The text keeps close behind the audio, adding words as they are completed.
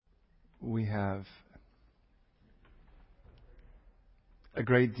we have a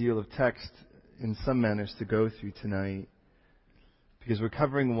great deal of text in some manners to go through tonight because we're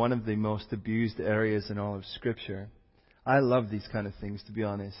covering one of the most abused areas in all of Scripture. I love these kind of things, to be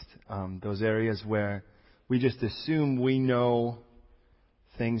honest. Those areas where we just assume we know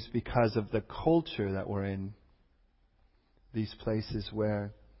things because of the culture that we're in. These places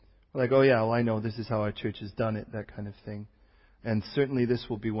where we're like, oh yeah, well I know this is how our church has done it, that kind of thing. And certainly this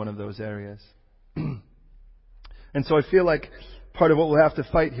will be one of those areas. And so I feel like part of what we'll have to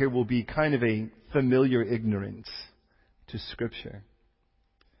fight here will be kind of a familiar ignorance to Scripture.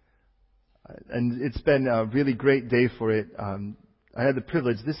 And it's been a really great day for it. I had the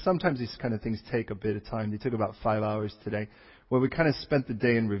privilege. Sometimes these kind of things take a bit of time. They took about 5 hours today, where we kind of spent the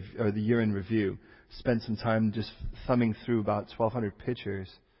day or the year in review. Spent some time just thumbing through about 1,200 pictures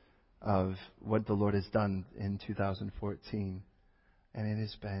of what the Lord has done in 2014, and it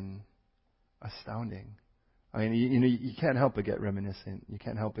has been astounding. I mean, you can't help but get reminiscent. You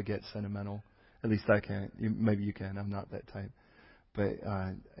can't help but get sentimental. At least I can't. Maybe you can. I'm not that type. But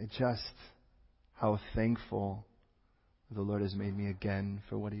just how thankful the Lord has made me again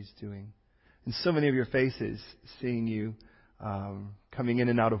for what He's doing. And so many of your faces, seeing you coming in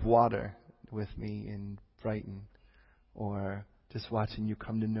and out of water with me in Brighton, or just watching you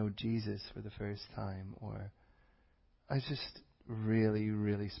come to know Jesus for the first time, or it's just really,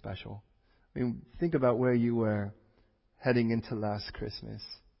 really special. I mean, think about where you were heading into last Christmas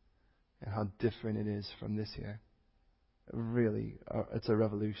and how different it is from this year. Really, it's a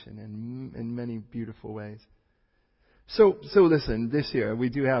revolution in many beautiful ways. So listen, this year we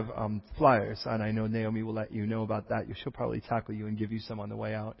do have flyers, and I know Naomi will let you know about that. She'll probably tackle you and give you some on the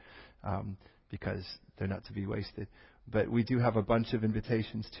way out because they're not to be wasted. But we do have a bunch of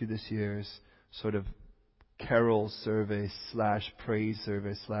invitations to this year's sort of carol service / praise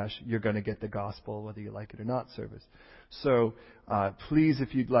service / you're going to get the gospel whether you like it or not service. So please,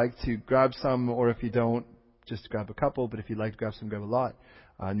 if you'd like to grab some, or if you don't, just grab a couple. But if you'd like to grab some, grab a lot.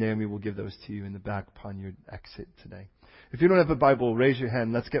 Naomi will give those to you in the back upon your exit today. If you don't have a Bible, raise your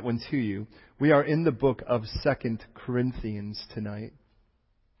hand. Let's get one to you. We are in the book of 2 Corinthians tonight.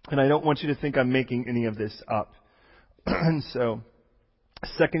 And I don't want you to think I'm making any of this up. So,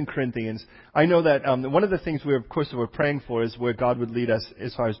 2 Corinthians. I know that one of the things we're praying for is where God would lead us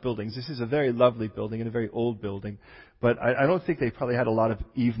as far as buildings. This is a very lovely building and a very old building. But I don't think they probably had a lot of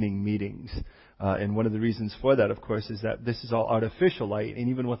evening meetings. And one of the reasons for that, of course, is that this is all artificial light. And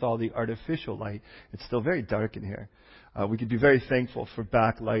even with all the artificial light, it's still very dark in here. We could be very thankful for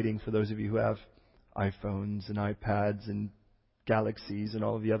backlighting for those of you who have iPhones and iPads and Galaxies and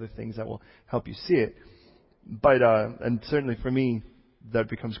all of the other things that will help you see it. But and certainly for me, that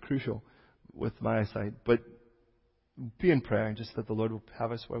becomes crucial with my eyesight. But be in prayer and just that the Lord will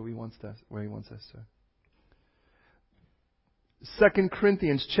have us where He wants us to. 2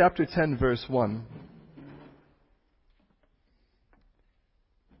 Corinthians chapter 10, verse 1.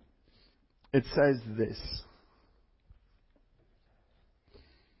 It says this.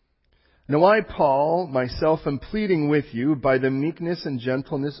 Now I, Paul, myself am pleading with you by the meekness and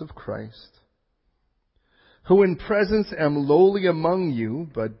gentleness of Christ, who in presence am lowly among you,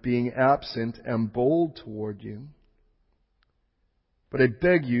 but being absent am bold toward you. But I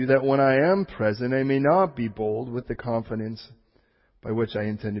beg you that when I am present, I may not be bold with the confidence by which I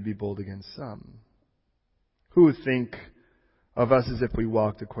intend to be bold against some, who think of us as if we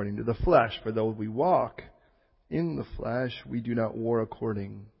walked according to the flesh. For though we walk in the flesh, we do not war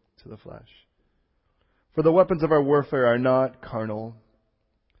according to the flesh. For the weapons of our warfare are not carnal,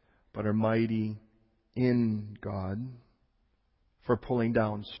 but are mighty in God, for pulling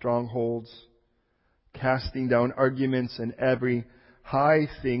down strongholds, casting down arguments and every high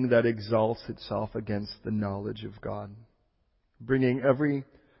thing that exalts itself against the knowledge of God, bringing every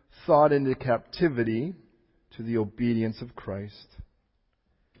thought into captivity to the obedience of Christ,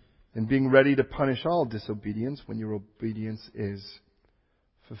 and being ready to punish all disobedience when your obedience is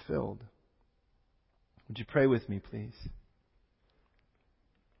fulfilled. Would you pray with me, please?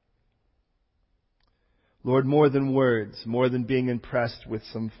 Lord, more than words, more than being impressed with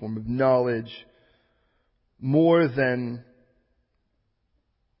some form of knowledge, more than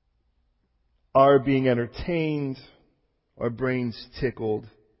our being entertained, our brains tickled,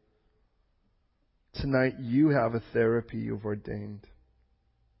 tonight you have a therapy you've ordained.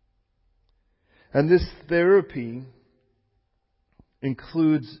 And this therapy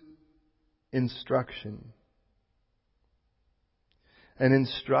includes instruction. And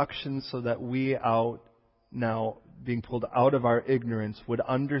instruction so that we now being pulled out of our ignorance would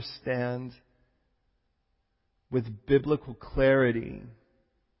understand with biblical clarity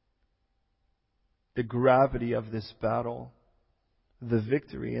the gravity of this battle, the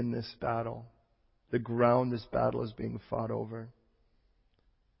victory in this battle, the ground this battle is being fought over.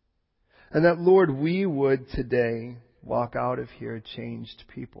 And that, Lord, we would today walk out of here changed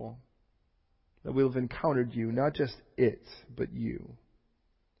people. That we'll have encountered you, not just it, but you.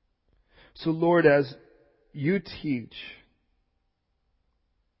 So, Lord, as you teach,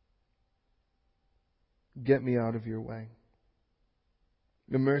 get me out of your way.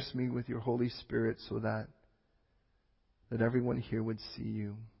 Immerse me with your Holy Spirit so that everyone here would see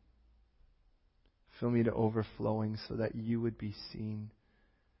you. Fill me to overflowing so that you would be seen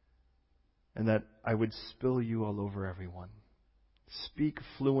and that I would spill you all over everyone. Speak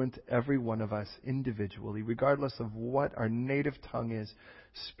fluent every one of us individually, regardless of what our native tongue is.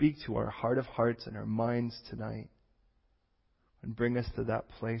 Speak to our heart of hearts and our minds tonight and bring us to that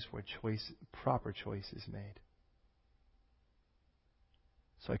place where proper choice is made.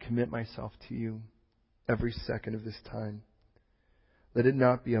 So I commit myself to you every second of this time. Let it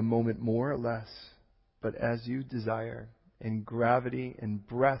not be a moment more or less, but as you desire, in gravity and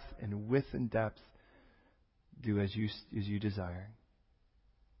breadth and width and depth, do as you desire.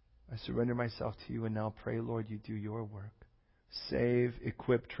 I surrender myself to you and now pray, Lord, you do your work. Save,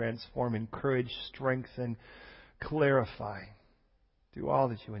 equip, transform, encourage, strengthen, clarify. Do all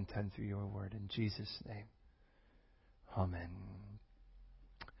that you intend through your word. In Jesus' name. Amen.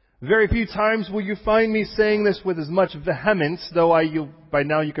 Very few times will you find me saying this with as much vehemence, though by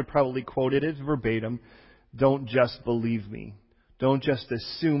now you could probably quote it as verbatim. Don't just believe me. Don't just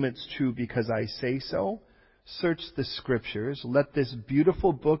assume it's true because I say so. Search the Scriptures. Let this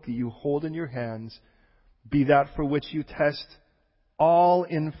beautiful book that you hold in your hands be that for which you test all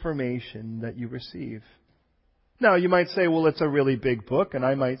information that you receive. Now, you might say, well, it's a really big book, and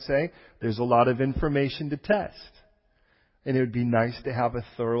I might say, there's a lot of information to test. And it would be nice to have a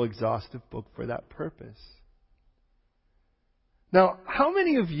thorough, exhaustive book for that purpose. Now, how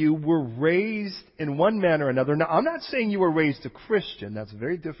many of you were raised in one manner or another? Now, I'm not saying you were raised a Christian. That's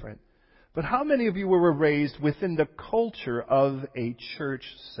very different. But how many of you were raised within the culture of a church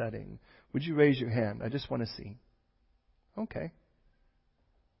setting? Would you raise your hand? I just want to see. Okay.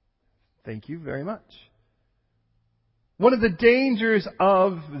 Thank you very much. One of the dangers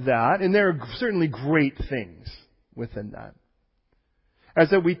of that, and there are certainly great things within that, is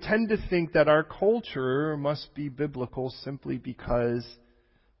that we tend to think that our culture must be biblical simply because,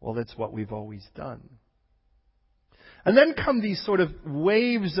 well, that's what we've always done. And then come these sort of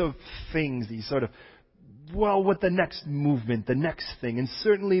waves of things, these sort of, well, what the next movement, the next thing. And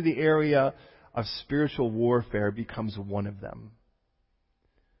certainly the area of spiritual warfare becomes one of them.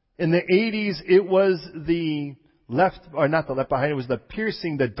 In the 80s, it was the it was the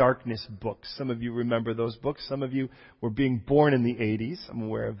Piercing the Darkness books. Some of you remember those books. Some of you were being born in the 80s. I'm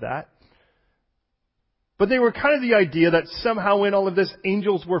aware of that. But they were kind of the idea that somehow in all of this,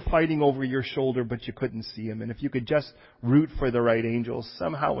 angels were fighting over your shoulder, but you couldn't see them. And if you could just root for the right angels,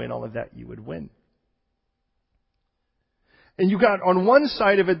 somehow in all of that, you would win. And you got on one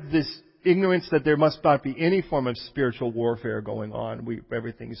side of it this ignorance that there must not be any form of spiritual warfare going on.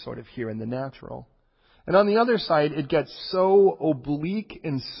 Everything is sort of here in the natural. And on the other side, it gets so oblique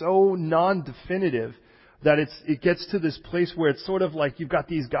and so non-definitive that it gets to this place where it's sort of like you've got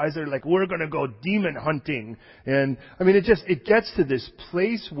these guys that are like, we're going to go demon hunting. And I mean, it gets to this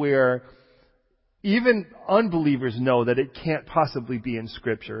place where even unbelievers know that it can't possibly be in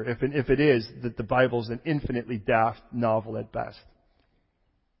Scripture. If it is, that the Bible's an infinitely daft novel at best.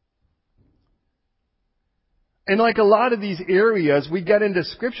 And like a lot of these areas, we get into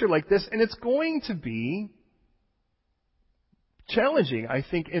Scripture like this, and it's going to be challenging, I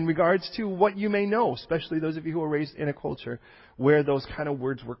think, in regards to what you may know, especially those of you who are raised in a culture where those kind of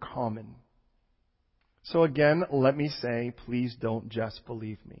words were common. So again, let me say, please don't just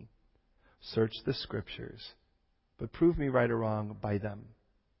believe me. Search the Scriptures, but prove me right or wrong by them.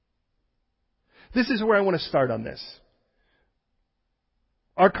 This is where I want to start on this.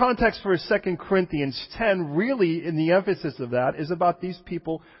 Our context for 2 Corinthians 10, really, in the emphasis of that, is about these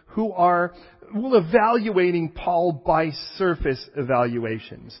people who are evaluating Paul by surface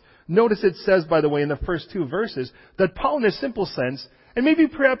evaluations. Notice it says, by the way, in the first two verses, that Paul, in a simple sense, and maybe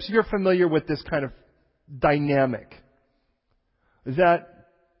perhaps you're familiar with this kind of dynamic, that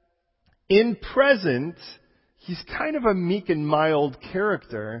in present, he's kind of a meek and mild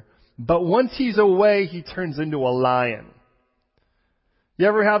character, but once he's away, he turns into a lion. You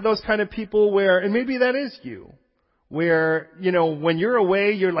ever have those kind of people where, and maybe that is you, where, when you're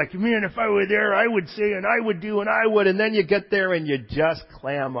away, you're like, man, if I were there, I would say, and I would do, and I would, and then you get there and you just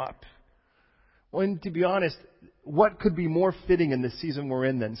clam up. Well, and to be honest, what could be more fitting in the season we're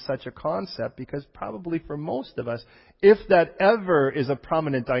in than such a concept? Because probably for most of us, if that ever is a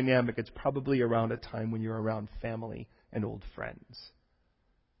prominent dynamic, it's probably around a time when you're around family and old friends.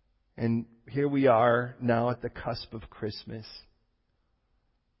 And here we are now at the cusp of Christmas.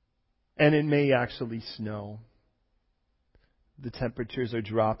 And it may actually snow. The temperatures are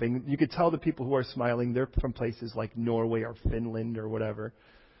dropping. You could tell the people who are smiling, they're from places like Norway or Finland or whatever.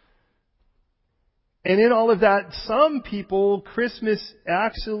 And in all of that, some people, Christmas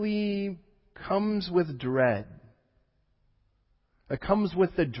actually comes with dread. It comes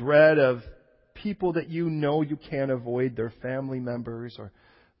with the dread of people that you know you can't avoid. They're family members or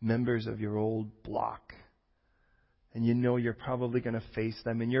members of your old block. And you know you're probably going to face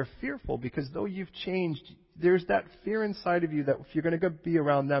them. And you're fearful because though you've changed, there's that fear inside of you that if you're going to be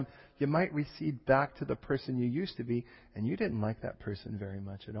around them, you might recede back to the person you used to be. And you didn't like that person very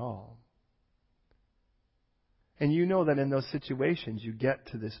much at all. And you know that in those situations, you get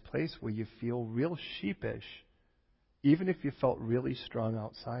to this place where you feel real sheepish, even if you felt really strong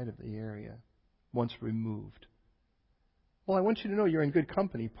outside of the area, once removed. Well, I want you to know you're in good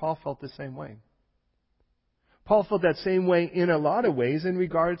company. Paul felt the same way. Paul felt that same way in a lot of ways in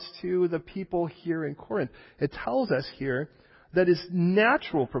regards to the people here in Corinth. It tells us here that his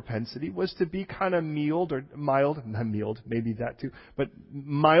natural propensity was to be kind of mild, maybe that too, but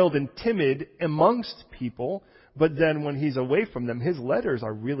mild and timid amongst people. But then when he's away from them, his letters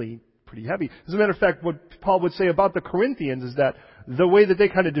are really pretty heavy. As a matter of fact, what Paul would say about the Corinthians is that the way that they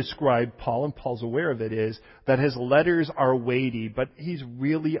kind of describe Paul, and Paul's aware of it, is that his letters are weighty, but he's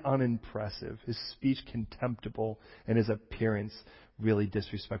really unimpressive. His speech contemptible, and his appearance really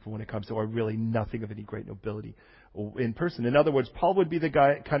disrespectful when it comes to, or really nothing of any great nobility in person. In other words, Paul would be the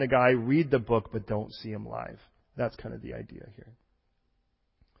kind of guy, read the book, but don't see him live. That's kind of the idea here.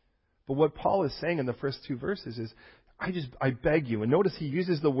 But what Paul is saying in the first two verses is, I beg you. And notice he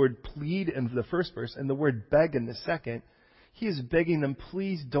uses the word plead in the first verse and the word beg in the second. He is begging them,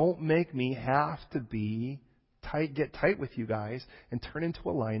 please don't make me have to get tight with you guys and turn into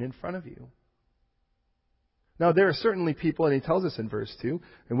a lion in front of you. Now, there are certainly people, and he tells us in verse 2,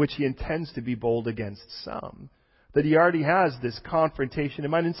 in which he intends to be bold against some. That he already has this confrontation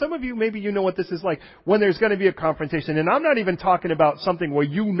in mind. And some of you, maybe you know what this is like when there's going to be a confrontation. And I'm not even talking about something where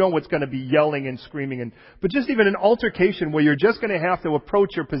you know it's going to be yelling and screaming, but just even an altercation where you're just going to have to approach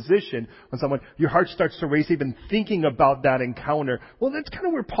your position when someone, your heart starts to race even thinking about that encounter. Well, that's kind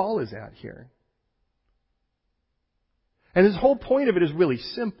of where Paul is at here. And his whole point of it is really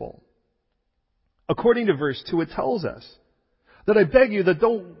simple. According to verse 2, it tells us that I beg you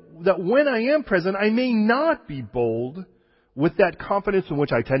that when I am present, I may not be bold with that confidence in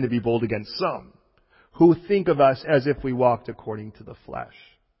which I tend to be bold against some who think of us as if we walked according to the flesh.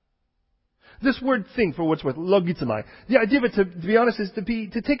 This word think, for what's worth, logizomai, the idea of it, to be honest, is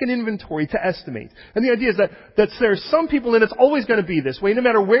to take an inventory, to estimate. And the idea is that there are some people, and it's always going to be this way, no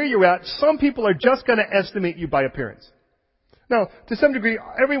matter where you're at, some people are just going to estimate you by appearance. Now, to some degree,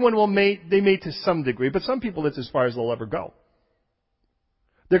 everyone mate to some degree, but some people it's as far as they'll ever go.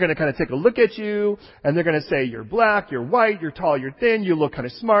 They're going to kind of take a look at you, and they're going to say you're black, you're white, you're tall, you're thin, you look kind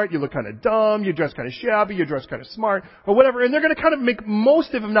of smart, you look kind of dumb, you dress kind of shabby, you dress kind of smart, or whatever. And they're going to kind of make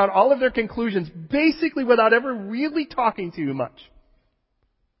most of them, not all of their conclusions, basically without ever really talking to you much.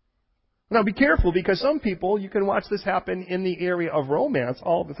 Now be careful, because some people, you can watch this happen in the area of romance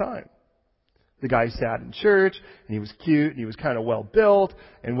all the time. The guy sat in church, and he was cute, and he was kind of well built,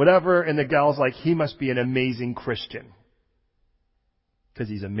 and whatever, and the gal's like, he must be an amazing Christian. Because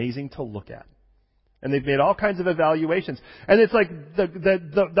he's amazing to look at. And they've made all kinds of evaluations. And it's like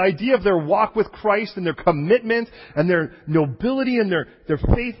the idea of their walk with Christ and their commitment and their nobility and their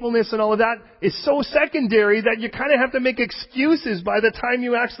faithfulness and all of that is so secondary that you kind of have to make excuses by the time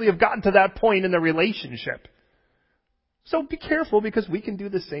you actually have gotten to that point in the relationship. So be careful, because we can do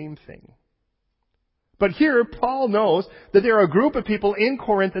the same thing. But here, Paul knows that there are a group of people in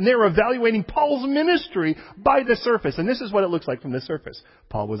Corinth, and they're evaluating Paul's ministry by the surface. And this is what it looks like from the surface.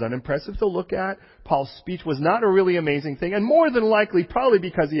 Paul was unimpressive to look at. Paul's speech was not a really amazing thing. And more than likely, probably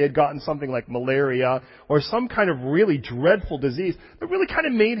because he had gotten something like malaria or some kind of really dreadful disease that really kind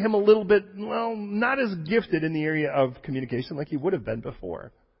of made him a little bit, not as gifted in the area of communication like he would have been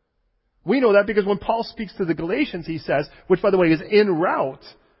before. We know that because when Paul speaks to the Galatians, he says, which by the way is en route,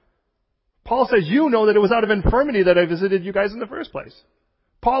 Paul says, you know that it was out of infirmity that I visited you guys in the first place.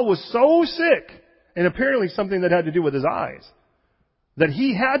 Paul was so sick, and apparently something that had to do with his eyes, that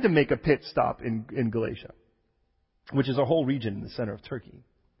he had to make a pit stop in Galatia, which is a whole region in the center of Turkey.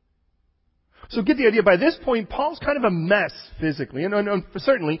 So get the idea. By this point, Paul's kind of a mess physically. And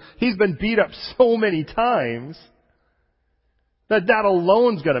certainly, he's been beat up so many times that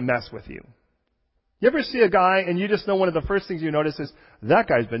alone's going to mess with you. You ever see a guy and you just know one of the first things you notice is that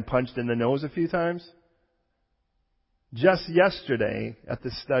guy's been punched in the nose a few times? Just yesterday at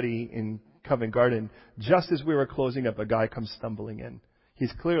the study in Covent Garden, just as we were closing up, a guy comes stumbling in.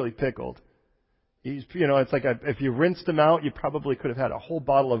 He's clearly pickled. It's like if you rinsed him out, you probably could have had a whole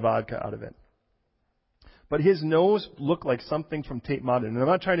bottle of vodka out of it. But his nose looked like something from Tate Modern. And I'm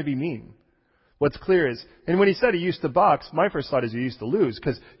not trying to be mean. What's clear is, and when he said he used to box, my first thought is he used to lose.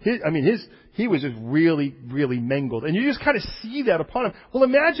 Because he was just really, really mangled. And you just kind of see that upon him. Well,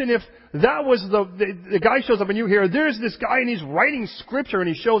 imagine if that was the guy shows up and you hear, there's this guy and he's writing scripture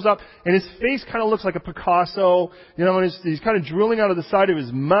and he shows up and his face kind of looks like a Picasso, and he's kind of drooling out of the side of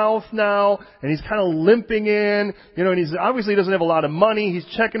his mouth now and he's kind of limping in, and he's obviously doesn't have a lot of money. He's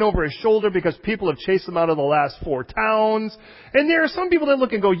checking over his shoulder because people have chased him out of the last 4 towns. And there are some people that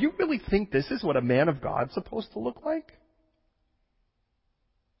look and go, you really think this is what a man of God's supposed to look like?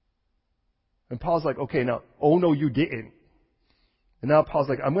 And Paul's like, okay, now, oh no, you didn't. And now Paul's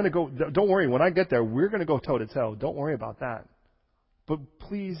like, I'm going to go, don't worry, when I get there, we're going to go toe to toe. Don't worry about that. But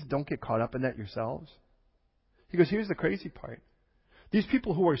please don't get caught up in that yourselves. He goes, here's the crazy part. These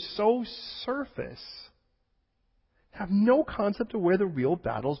people who are so surface have no concept of where the real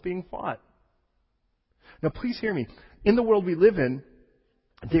battle's being fought. Now please hear me. In the world we live in,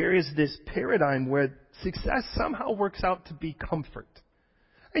 there is this paradigm where success somehow works out to be comfort.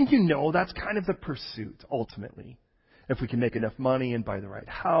 And that's kind of the pursuit, ultimately. If we can make enough money and buy the right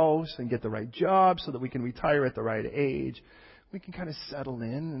house and get the right job so that we can retire at the right age, we can kind of settle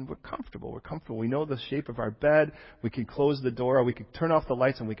in and we're comfortable. We know the shape of our bed. We can close the door or we can turn off the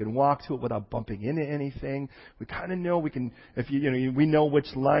lights and we can walk to it without bumping into anything. We kind of know we know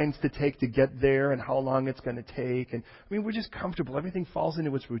which lines to take to get there and how long it's going to take. And we're just comfortable. Everything falls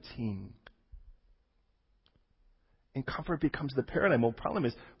into its routine. And comfort becomes the paradigm. Well, the problem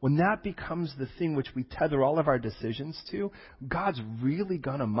is, when that becomes the thing which we tether all of our decisions to, God's really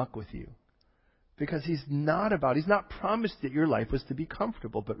gonna muck with you. Because He's not promised that your life was to be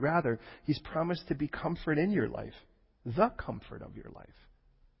comfortable, but rather, He's promised to be comfort in your life. The comfort of your life.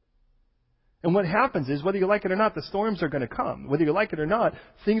 And what happens is, whether you like it or not, the storms are going to come. Whether you like it or not,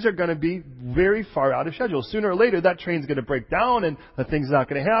 things are going to be very far out of schedule. Sooner or later, that train's going to break down and the thing's not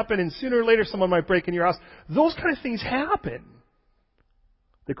going to happen. And sooner or later, someone might break in your house. Those kind of things happen.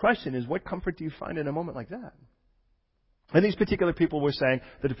 The question is, what comfort do you find in a moment like that? And these particular people were saying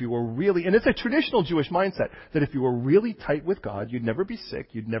that if you were really, and it's a traditional Jewish mindset, that if you were really tight with God, you'd never be sick,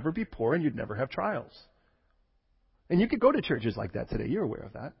 you'd never be poor, and you'd never have trials. And you could go to churches like that today. You're aware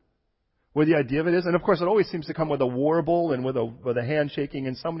of that. Where the idea of it is, and of course it always seems to come with a warble and with a handshaking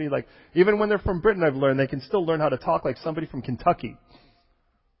and somebody like, even when they're from Britain, I've learned, they can still learn how to talk like somebody from Kentucky.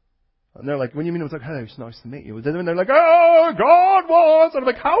 And they're like, when you mean it was like, hey, it's nice to meet you. Then they're like, oh, God was. And I'm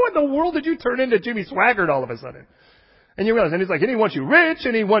like, how in the world did you turn into Jimmy Swaggart all of a sudden? And you realize, and he's like, and he wants you rich,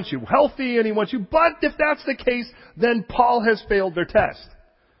 and he wants you healthy, and he wants you, but if that's the case, then Paul has failed their test.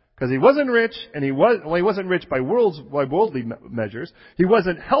 Because he wasn't rich, and he wasn't rich by worldly measures. He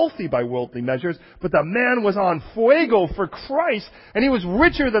wasn't healthy by worldly measures, but the man was on fuego for Christ, and he was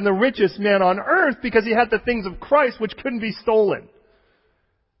richer than the richest man on earth because he had the things of Christ which couldn't be stolen.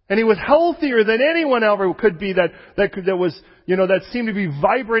 And he was healthier than anyone ever could be that seemed to be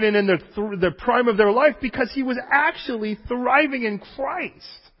vibrant and in the prime of their life because he was actually thriving in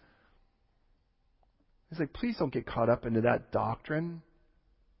Christ. He's like, please don't get caught up into that doctrine.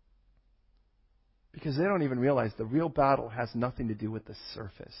 Because they don't even realize the real battle has nothing to do with the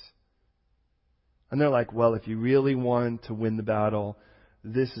surface. And they're like, well, if you really want to win the battle,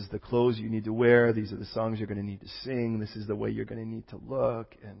 this is the clothes you need to wear. These are the songs you're going to need to sing. This is the way you're going to need to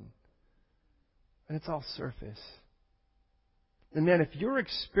look. And it's all surface. And man, if your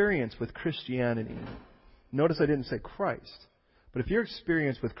experience with Christianity, notice I didn't say Christ, but if your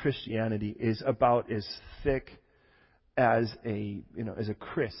experience with Christianity is about as thick as a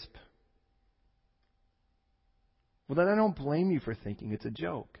crisp, well, then I don't blame you for thinking it's a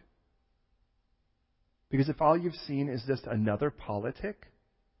joke. Because if all you've seen is just another politic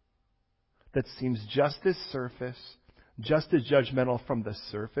that seems just as surface, just as judgmental from the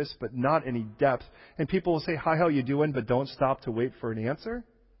surface, but not any depth, and people will say, hi, how you doing, but don't stop to wait for an answer,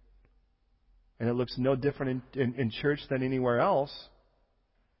 and it looks no different in church than anywhere else,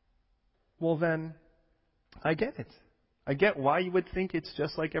 well then, I get it. I get why you would think it's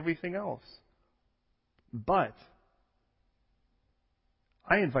just like everything else. But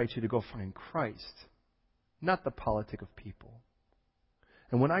I invite you to go find Christ, not the politic of people.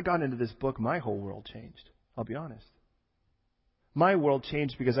 And when I got into this book, my whole world changed. I'll be honest. My world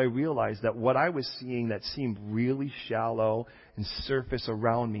changed because I realized that what I was seeing that seemed really shallow and surface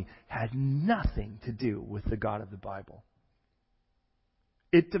around me had nothing to do with the God of the Bible.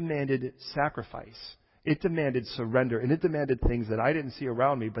 It demanded sacrifice. It demanded surrender, and it demanded things that I didn't see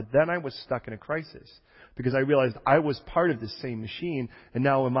around me. But then I was stuck in a crisis because I realized I was part of this same machine. And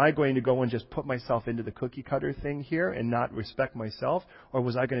now am I going to go and just put myself into the cookie cutter thing here and not respect myself? Or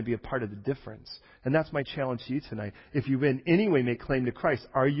was I going to be a part of the difference? And that's my challenge to you tonight. If you in any way make claim to Christ,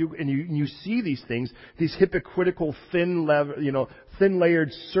 are you, and you see these things, these hypocritical,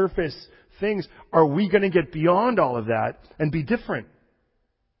 thin-layered surface things, are we going to get beyond all of that and be different?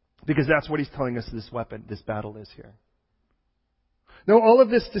 Because that's what he's telling us this battle is here. Now, all of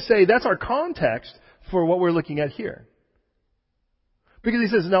this to say, that's our context for what we're looking at here. Because he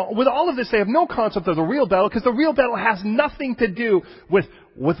says, now, with all of this, they have no concept of the real battle, because the real battle has nothing to do with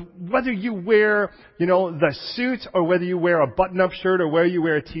whether you wear, the suit, or whether you wear a button-up shirt, or whether you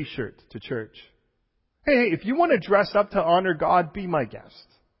wear a t-shirt to church. Hey, if you want to dress up to honor God, be my guest.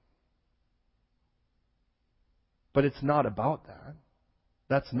 But it's not about that.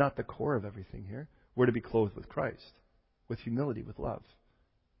 That's not the core of everything here. We're to be clothed with Christ, with humility, with love.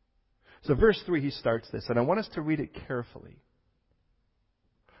 So verse 3, he starts this, and I want us to read it carefully.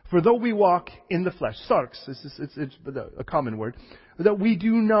 For though we walk in the flesh, sarx, it's a common word, that we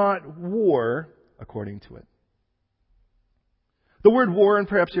do not war according to it. The word war, and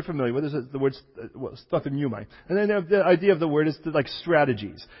perhaps you're familiar with, is the word stathenumai. And then the idea of the word is like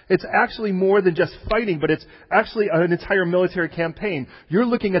strategies. It's actually more than just fighting, but it's actually an entire military campaign. You're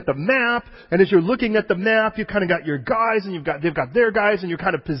looking at the map, and as you're looking at the map, you've kind of got your guys, and they've got their guys, and you're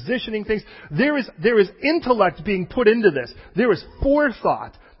kind of positioning things. There is intellect being put into this. There is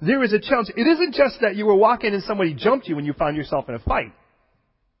forethought. There is a challenge. It isn't just that you were walking and somebody jumped you when you found yourself in a fight.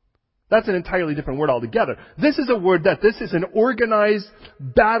 That's an entirely different word altogether. This is a word that this is an organized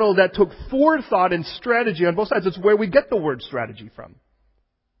battle that took forethought and strategy on both sides. It's where we get the word strategy from.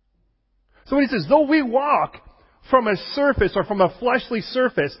 So when he says, though we walk from a surface or from a fleshly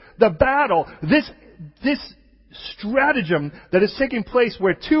surface, the battle, this stratagem that is taking place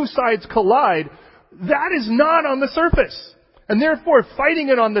where two sides collide, that is not on the surface. And therefore, fighting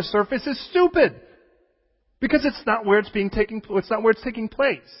it on the surface is stupid. Because it's not where it's not where it's taking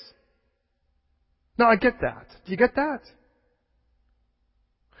place. Now, I get that. Do you get that?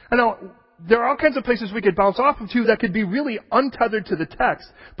 And now, there are all kinds of places we could bounce off of too that could be really untethered to the text.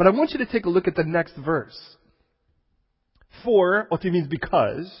 But I want you to take a look at the next verse. For, what it means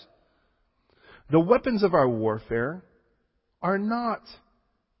because, the weapons of our warfare are not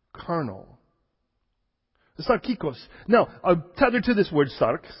carnal. The sarkikos. Now, I'm tethered to this word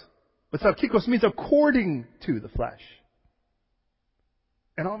sarx, but sarkikos means according to the flesh.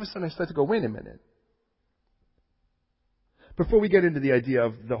 And all of a sudden I start to go, wait a minute. Before we get into the idea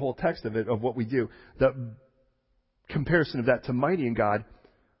of the whole text of it, of what we do, the comparison of that to mighty in God,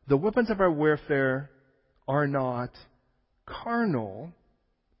 the weapons of our warfare are not carnal,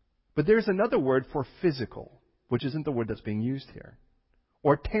 but there's another word for physical, which isn't the word that's being used here.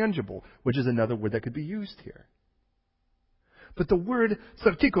 Or tangible, which is another word that could be used here. But the word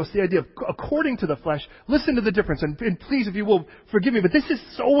sarkikos, the idea of according to the flesh, listen to the difference. And please, if you will, forgive me, but this is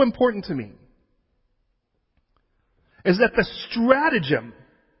so important to me. Is that the stratagem,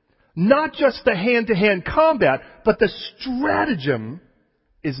 not just the hand-to-hand combat, but the stratagem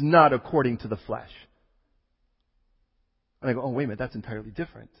is not according to the flesh. And I go, oh, wait a minute, that's entirely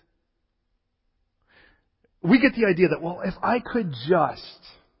different. We get the idea that, well, if I could just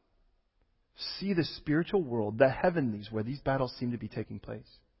see the spiritual world, the heavenlies, where these battles seem to be taking place,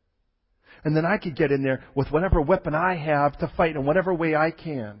 and then I could get in there with whatever weapon I have to fight in whatever way I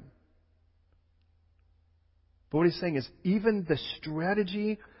can. But what he's saying is, even the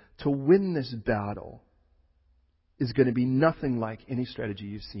strategy to win this battle is going to be nothing like any strategy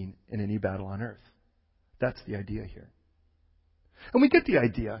you've seen in any battle on earth. That's the idea here. And we get the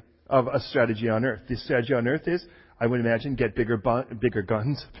idea of a strategy on earth. The strategy on earth is, I would imagine, get bigger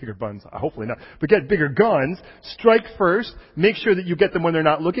guns, hopefully not, but get bigger guns, strike first, make sure that you get them when they're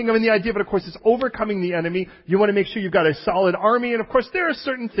not looking. I mean, the idea of it, of course, is overcoming the enemy. You want to make sure you've got a solid army, and of course, there are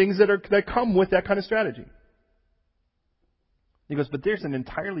certain things that come with that kind of strategy. He goes, but there's an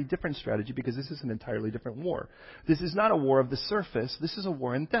entirely different strategy because this is an entirely different war. This is not a war of the surface. This is a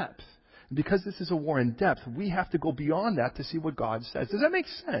war in depth. And because this is a war in depth, we have to go beyond that to see what God says. Does that make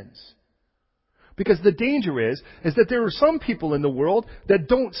sense? Because the danger is that there are some people in the world that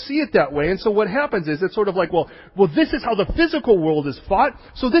don't see it that way. And so what happens is it's sort of like, well, this is how the physical world is fought,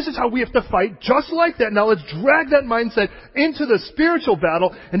 so this is how we have to fight just like that. Now let's drag that mindset into the spiritual battle,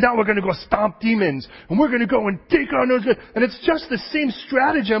 and now we're going to go stomp demons, and we're going to go and take on those. And it's just the same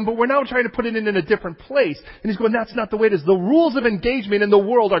stratagem, but we're now trying to put it in a different place. And he's going, that's not the way it is. The rules of engagement in the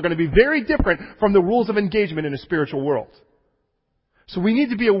world are going to be very different from the rules of engagement in a spiritual world. So we need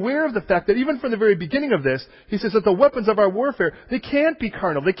to be aware of the fact that even from the very beginning of this, he says that the weapons of our warfare, they can't be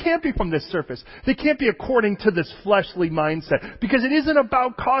carnal. They can't be from this surface. They can't be according to this fleshly mindset. Because it isn't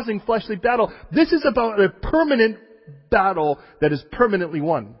about causing fleshly battle. This is about a permanent battle that is permanently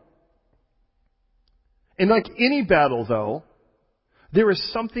won. And like any battle, though, there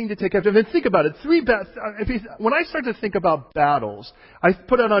is something to take after. And think about it. When I start to think about battles, I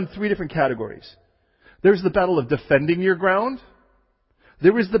put it on 3 different categories. There's the battle of defending your ground.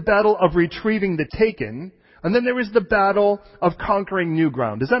 There is the battle of retrieving the taken, and then there is the battle of conquering new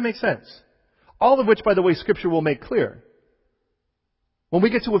ground. Does that make sense? All of which, by the way, Scripture will make clear. When we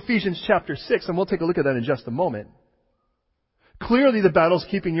get to Ephesians chapter 6, and we'll take a look at that in just a moment, clearly the battle's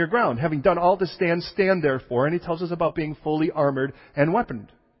keeping your ground. Having done all to stand, stand therefore, and he tells us about being fully armored and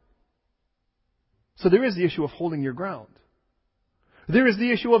weaponed. So there is the issue of holding your ground. There is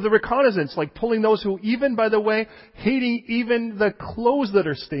the issue of the reconnaissance, like pulling those who, even, by the way, hating even the clothes that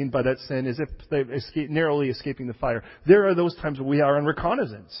are stained by that sin as if they're narrowly escaping the fire. There are those times where we are on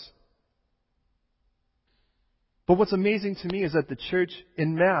reconnaissance. But what's amazing to me is that the church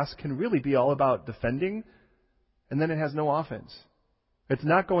en masse can really be all about defending, and then it has no offense. It's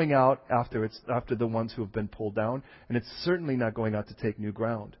not going out after the ones who have been pulled down, and it's certainly not going out to take new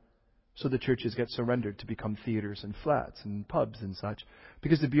ground. So the churches get surrendered to become theaters and flats and pubs and such.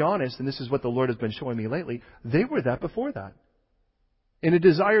 Because to be honest, and this is what the Lord has been showing me lately, they were that before that. In a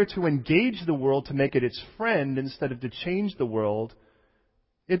desire to engage the world to make it its friend instead of to change the world,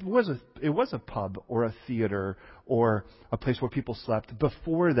 it was a pub or a theater or a place where people slept.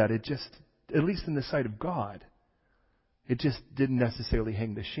 Before that, it just, at least in the sight of God, it just didn't necessarily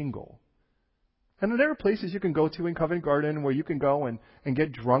hang the shingle. And there are places you can go to in Covent Garden where you can go and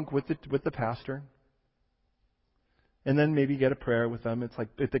get drunk with the pastor. And then maybe get a prayer with them. It's like,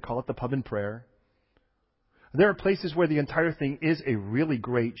 they call it the pub and prayer. There are places where the entire thing is a really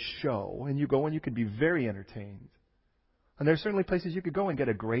great show. And you go and you can be very entertained. And there are certainly places you could go and get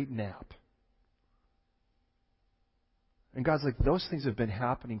a great nap. And God's like, those things have been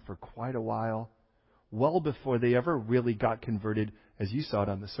happening for quite a while. Well before they ever really got converted as you saw it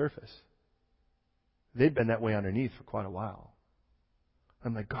on the surface. They'd been that way underneath for quite a while.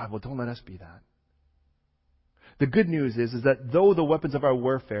 I'm like, God, well, don't let us be that. The good news is that though the weapons of our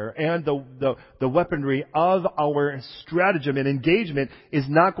warfare and the weaponry of our stratagem and engagement is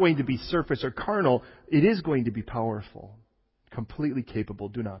not going to be surface or carnal, it is going to be powerful, completely capable,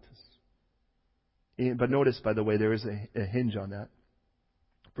 dunamis. But notice, by the way, there is a hinge on that.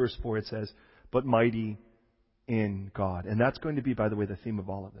 Verse 4, it says, but mighty in God. And that's going to be, by the way, the theme of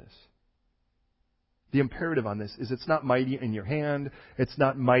all of this. The imperative on this is it's not mighty in your hand. It's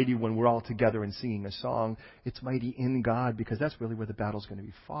not mighty when we're all together and singing a song. It's mighty in God, because that's really where the battle's going to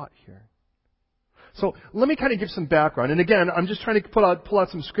be fought here. So let me kind of give some background. And again, I'm just trying to pull out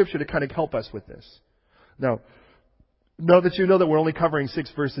some scripture to kind of help us with this. Now that you know that we're only covering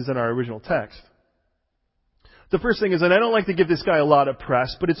 6 verses in our original text. The first thing is, and I don't like to give this guy a lot of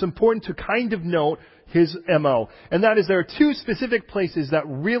press, but it's important to kind of note his MO. And that is there are 2 specific places that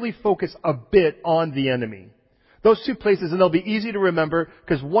really focus a bit on the enemy. Those 2 places, and they'll be easy to remember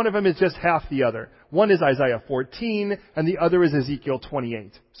because one of them is just half the other. One is Isaiah 14 and the other is Ezekiel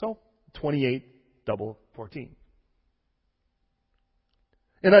 28. So 28 double 14.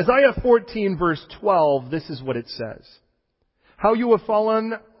 In Isaiah 14 verse 12, this is what it says. How you have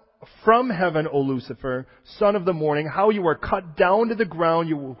fallen from heaven, O Lucifer, son of the morning, how you are cut down to the ground,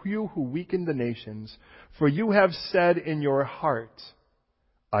 you who weaken the nations. For you have said in your heart,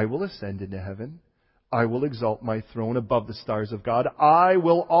 I will ascend into heaven. I will exalt my throne above the stars of God. I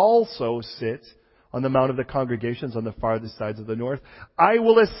will also sit on the mount of the congregations on the farthest sides of the north. I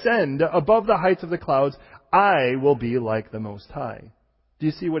will ascend above the heights of the clouds. I will be like the Most High. Do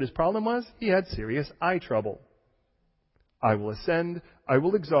you see what his problem was? He had serious eye trouble. I will ascend, I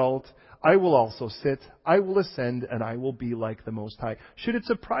will exalt, I will also sit, I will ascend, and I will be like the Most High. Should it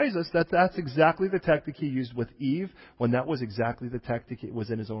surprise us that that's exactly the tactic he used with Eve when that was exactly the tactic it was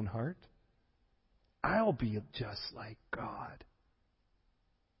in his own heart? I'll be just like God.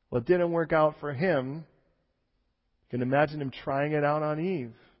 Well, it didn't work out for him. You can imagine him trying it out on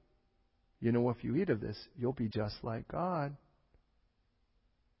Eve. You know, if you eat of this, you'll be just like God.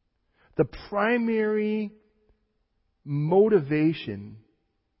 The primary motivation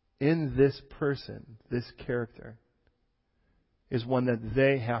in this person, this character, is one that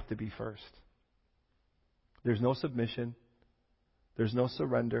they have to be first. There's no submission. There's no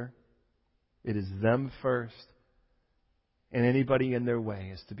surrender. It is them first. And anybody in their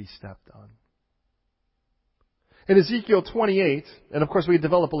way is to be stepped on. In Ezekiel 28, and of course we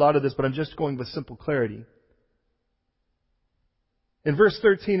develop a lot of this, but I'm just going with simple clarity. In verse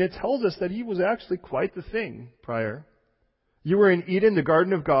 13, it tells us that he was actually quite the thing prior. You were in Eden, the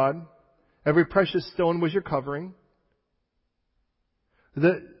garden of God. Every precious stone was your covering.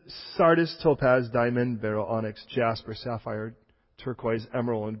 The sardius, topaz, diamond, beryl, onyx, jasper, sapphire, turquoise,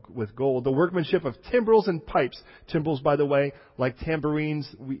 emerald, and with gold. The workmanship of timbrels and pipes. Timbrels, by the way, like tambourines,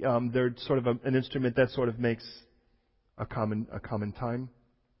 they're sort of an instrument that sort of makes a common time.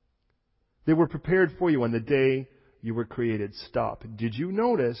 They were prepared for you on the day you were created. Stop. Did you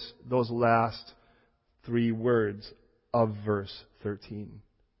notice those last three words of verse 13?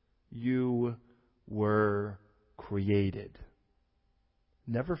 You were created.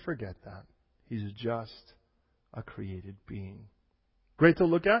 Never forget that. He's just a created being. Great to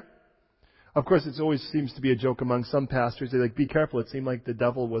look at. Of course, it always seems to be a joke among some pastors. They're like, be careful. It seemed like the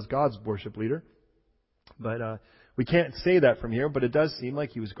devil was God's worship leader. But we can't say that from here, but it does seem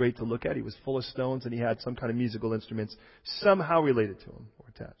like he was great to look at. He was full of stones, and he had some kind of musical instruments somehow related to him or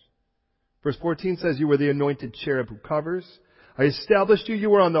attached. Verse 14 says, you were the anointed cherub who covers. I established you. You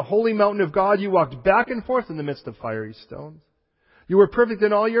were on the holy mountain of God. You walked back and forth in the midst of fiery stones. You were perfect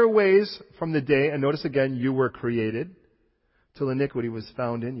in all your ways from the day, and notice again, you were created, till iniquity was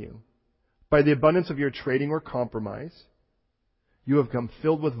found in you. By the abundance of your trading or compromise, you have come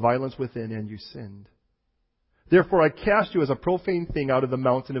filled with violence within, and you sinned. Therefore I cast you as a profane thing out of the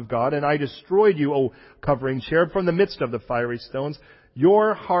mountain of God, and I destroyed you, O covering cherub, from the midst of the fiery stones.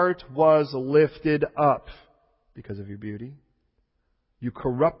 Your heart was lifted up because of your beauty. You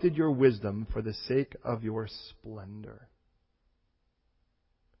corrupted your wisdom for the sake of your splendor.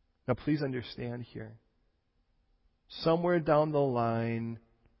 Now please understand here. Somewhere down the line,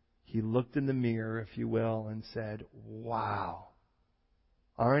 he looked in the mirror, if you will, and said, wow,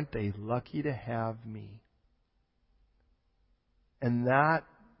 aren't they lucky to have me? And that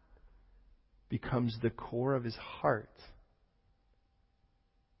becomes the core of his heart.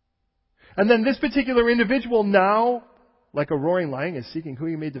 And then this particular individual now, like a roaring lion, is seeking who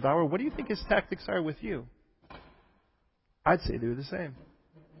he may devour. What do you think his tactics are with you? I'd say they're the same.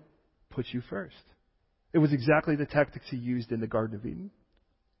 Put you first. It was exactly the tactics he used in the Garden of Eden.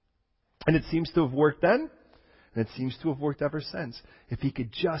 And it seems to have worked then, and it seems to have worked ever since. If he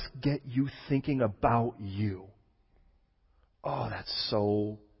could just get you thinking about you. Oh, that's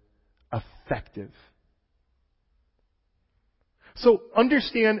so effective. So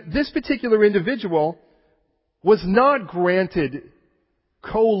understand, this particular individual was not granted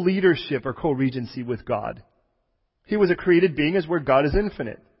co-leadership or co-regency with God. He was a created being as where God is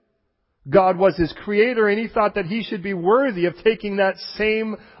infinite. God was his creator, and he thought that he should be worthy of taking that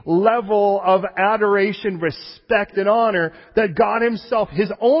same level of adoration, respect, and honor that God himself,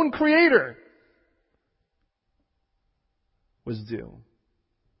 his own creator, was due.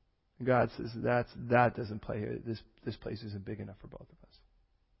 God says that doesn't play here. This place isn't big enough for both of us.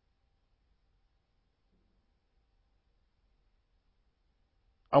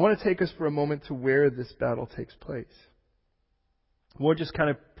 I want to take us for a moment to where this battle takes place. We're just kind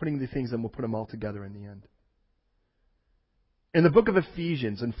of putting the things and we'll put them all together in the end. In the book of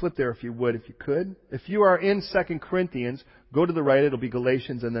Ephesians, and flip there if you would, if you could. If you are in 2 Corinthians, go to the right, it'll be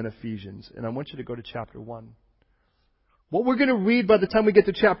Galatians and then Ephesians. And I want you to go to chapter 1. What we're going to read by the time we get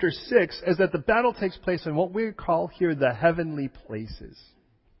to chapter 6 is that the battle takes place in what we call here the heavenly places.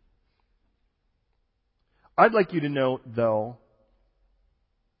 I'd like you to know, though,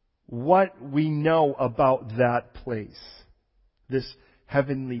 what we know about that place. This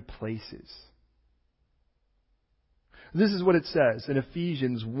heavenly places. This is what it says in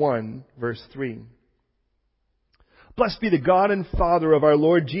Ephesians 1, verse 3. Blessed be the God and Father of our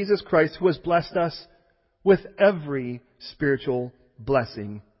Lord Jesus Christ, who has blessed us with every spiritual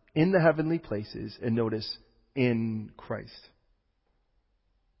blessing in the heavenly places, and notice, in Christ.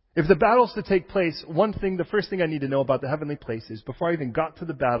 If the battle's to take place, the first thing I need to know about the heavenly places, before I even got to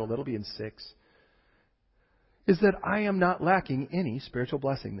the battle, that'll be in 6, is that I am not lacking any spiritual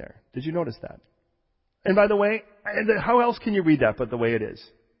blessing there. Did you notice that? And by the way, how else can you read that but the way it is?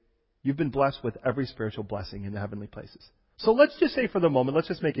 You've been blessed with every spiritual blessing in the heavenly places. So let's just say for the moment, let's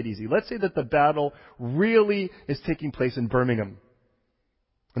just make it easy. Let's say that the battle really is taking place in Birmingham.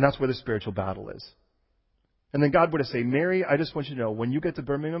 And that's where the spiritual battle is. And then God were to say, Mary, I just want you to know, when you get to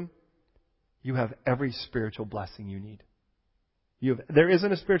Birmingham, you have every spiritual blessing you need. There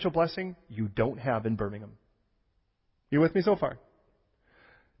isn't a spiritual blessing you don't have in Birmingham. You with me so far?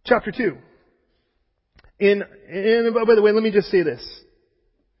 Chapter 2. By the way, let me just say this.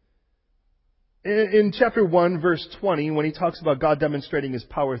 In chapter 1, verse 20, when he talks about God demonstrating His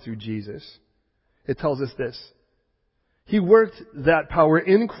power through Jesus, it tells us this. He worked that power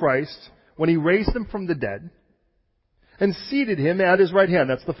in Christ when He raised Him from the dead and seated Him at His right hand,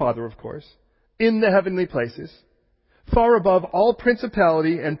 that's the Father, of course, in the heavenly places, far above all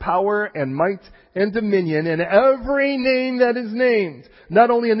principality and power and might and dominion and every name that is named,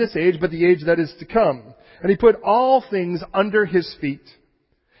 not only in this age, but the age that is to come. And He put all things under His feet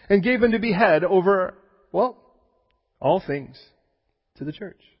and gave Him to be head over, all things to the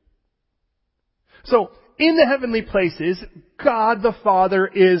church. So, in the heavenly places, God the Father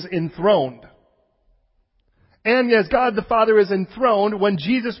is enthroned. And as God the Father is enthroned, when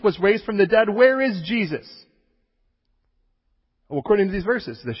Jesus was raised from the dead, where is Jesus? Well, according to these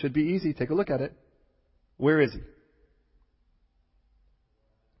verses, this should be easy. Take a look at it. Where is He?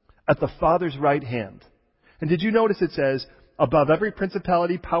 At the Father's right hand. And did you notice it says, above every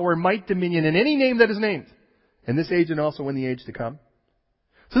principality, power, might, dominion, and any name that is named, in this age and also in the age to come?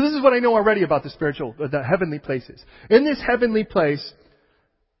 So this is what I know already about the heavenly places. In this heavenly place,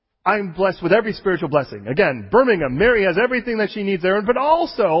 I'm blessed with every spiritual blessing. Again, Birmingham, Mary has everything that she needs there, but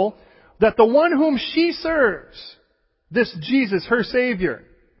also that the one whom she serves, this Jesus, her Savior,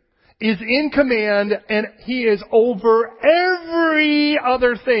 is in command and He is over every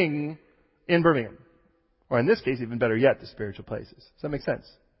other thing in Birmingham. Or in this case, even better yet, the spiritual places. Does that make sense?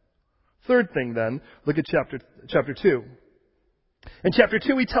 Third thing then, look at chapter 2. In chapter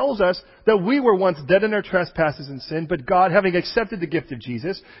 2, he tells us that we were once dead in our trespasses and sin, but God, having accepted the gift of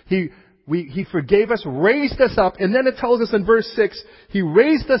Jesus, He forgave us, raised us up, and then it tells us in verse 6, He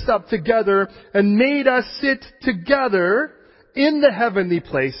raised us up together and made us sit together in the heavenly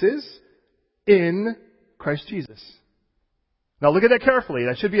places in Christ Jesus. Now look at that carefully.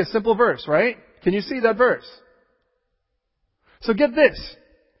 That should be a simple verse, right? Can you see that verse? So get this.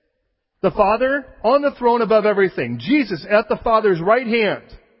 The Father on the throne above everything. Jesus at the Father's right hand.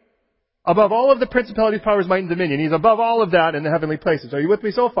 Above all of the principalities, powers, might, and dominion. He's above all of that in the heavenly places. Are you with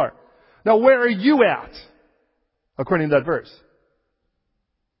me so far? Now where are you at? According to that verse.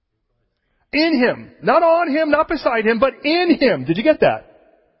 In Him. Not on Him, not beside Him, but in Him. Did you get that?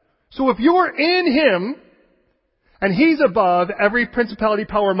 So if you're in Him, and He's above every principality,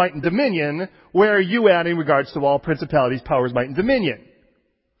 power, might, and dominion, where are you at in regards to all principalities, powers, might, and dominion?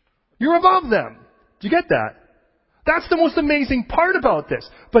 You're above them. Do you get that? That's the most amazing part about this.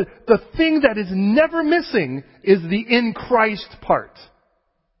 But the thing that is never missing is the in Christ part.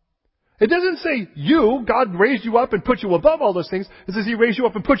 It doesn't say God raised you up and put you above all those things. It says He raised you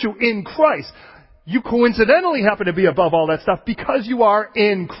up and put you in Christ. You coincidentally happen to be above all that stuff because you are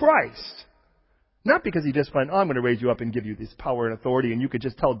in Christ. Not because He just went, I'm going to raise you up and give you this power and authority and you could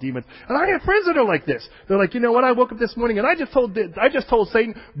just tell demons. And I have friends that are like this. They're like, you know what, I woke up this morning and I just told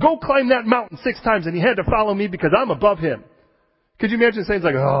Satan, go climb that mountain 6 times and he had to follow me because I'm above him. Could you imagine Satan's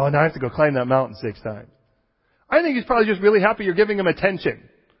like, oh, now I have to go climb that mountain 6 times. I think he's probably just really happy you're giving him attention.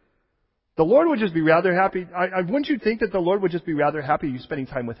 The Lord would just be rather happy. Wouldn't you think that the Lord would just be rather happy you spending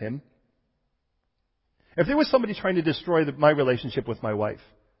time with Him? If there was somebody trying to destroy my relationship with my wife,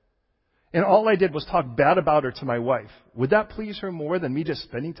 and all I did was talk bad about her to my wife, would that please her more than me just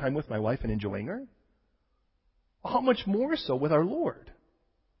spending time with my wife and enjoying her? How much more so with our Lord?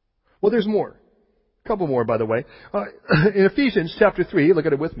 Well, there's more. A couple more, by the way. In Ephesians chapter 3, look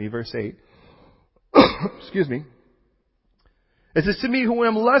at it with me, verse 8. Excuse me. It says, to me who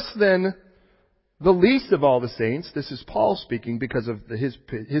am less than the least of all the saints, this is Paul speaking because of his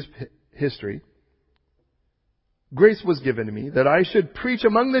history, grace was given to me that I should preach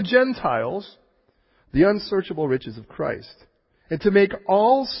among the Gentiles the unsearchable riches of Christ, and to make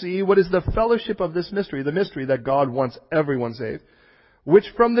all see what is the fellowship of this mystery, the mystery that God wants everyone saved,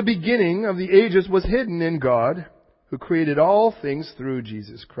 which from the beginning of the ages was hidden in God, who created all things through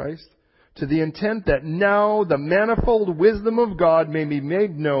Jesus Christ, to the intent that now the manifold wisdom of God may be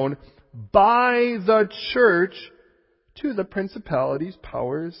made known by the church to the principalities,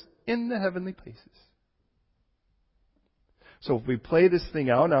 powers in the heavenly places. So if we play this thing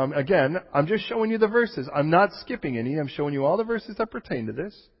out, now again, I'm just showing you the verses. I'm not skipping any. I'm showing you all the verses that pertain to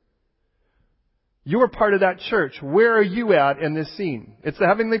this. You are part of that church. Where are you at in this scene? It's the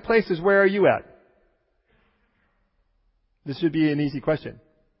heavenly places. Where are you at? This should be an easy question.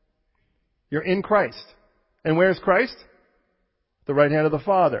 You're in Christ. And where is Christ? The right hand of the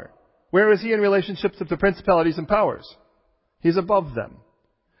Father. Where is He in relationship to the principalities and powers? He's above them.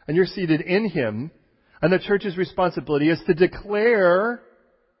 And you're seated in Him. And the church's responsibility is to declare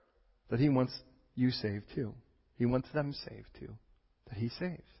that He wants you saved too. He wants them saved too. That He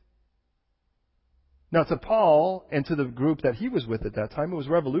saves. Now to Paul and to the group that he was with at that time, it was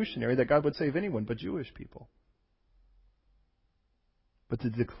revolutionary that God would save anyone but Jewish people. But to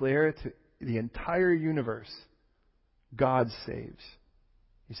declare to the entire universe, God saves.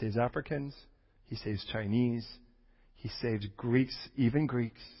 He saves Africans. He saves Chinese. He saves Greeks, even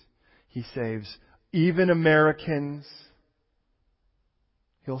Greeks. He saves even Americans.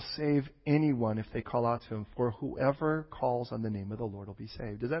 He'll save anyone if they call out to Him. For whoever calls on the name of the Lord will be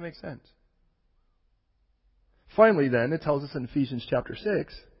saved. Does that make sense? Finally, then, it tells us in Ephesians chapter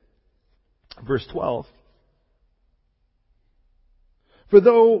 6, verse 12, for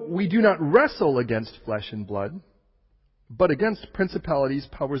though we do not wrestle against flesh and blood, but against principalities,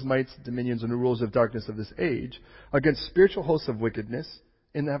 powers, mights, dominions, and rulers of darkness of this age, against spiritual hosts of wickedness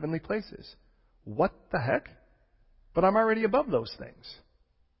in the heavenly places. What the heck? But I'm already above those things.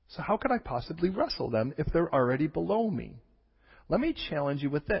 So how could I possibly wrestle them if they're already below me? Let me challenge you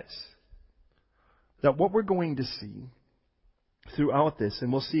with this. That what we're going to see throughout this,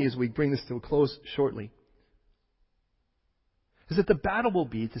 and we'll see as we bring this to a close shortly, is that the battle will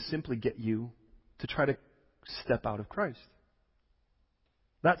be to simply get you to try to step out of Christ.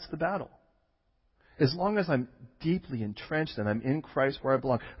 That's the battle. As long as I'm deeply entrenched and I'm in Christ where I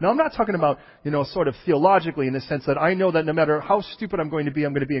belong. Now, I'm not talking about, sort of theologically in the sense that I know that no matter how stupid I'm going to be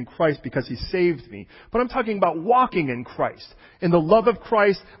in Christ because He saved me. But I'm talking about walking in Christ, in the love of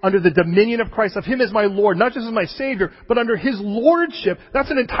Christ, under the dominion of Christ, of Him as my Lord, not just as my Savior, but under His Lordship. That's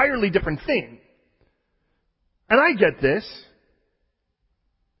an entirely different thing. And I get this.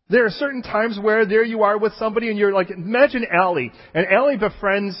 There are certain times where there you are with somebody and you're like, imagine Allie. And Allie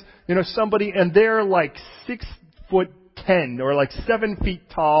befriends, somebody and they're like 6'10" or like 7 feet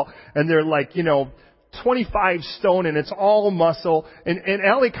tall and they're like, 25 stone and it's all muscle. And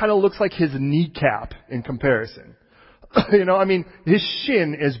Allie kind of looks like his kneecap in comparison. His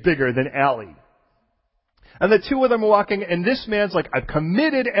shin is bigger than Allie. And the two of them are walking, and this man's like, I've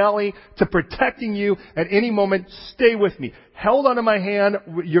committed, Allie, to protecting you at any moment. Stay with me. Held onto my hand,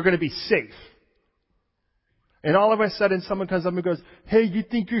 you're going to be safe. And all of a sudden, someone comes up and goes, hey, you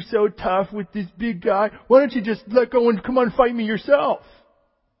think you're so tough with this big guy? Why don't you just let go and come on, fight me yourself?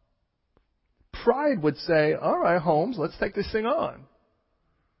 Pride would say, all right, Holmes, let's take this thing on.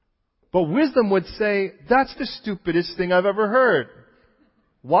 But wisdom would say, that's the stupidest thing I've ever heard.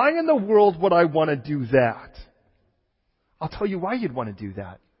 Why in the world would I want to do that? I'll tell you why you'd want to do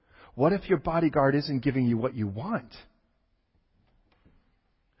that. What if your bodyguard isn't giving you what you want?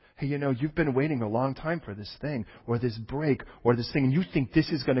 Hey, you've been waiting a long time for this thing, or this break, or this thing, and you think this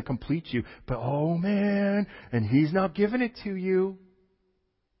is going to complete you. But oh man, and he's not giving it to you.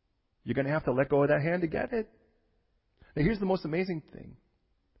 You're going to have to let go of that hand to get it. Now here's the most amazing thing.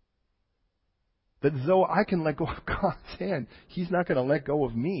 That though I can let go of God's hand, He's not going to let go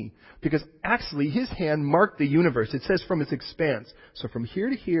of me. Because actually, His hand marked the universe. It says from its expanse. So from here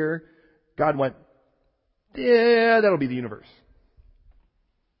to here, God went, yeah, that'll be the universe.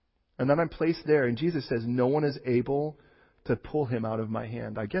 And then I'm placed there. And Jesus says, no one is able to pull Him out of my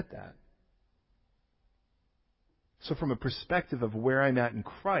hand. I get that. So from a perspective of where I'm at in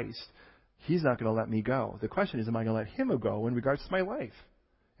Christ, He's not going to let me go. The question is, am I going to let Him go in regards to my life?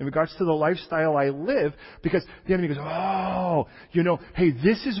 In regards to the lifestyle I live, because the enemy goes, hey,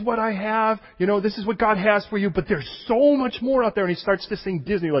 this is what I have, this is what God has for you, but there's so much more out there. And he starts to sing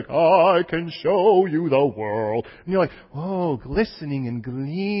Disney like, I can show you the world. And you're like, oh, glistening and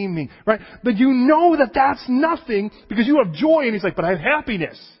gleaming, right? But you know that that's nothing because you have joy. And he's like, but I have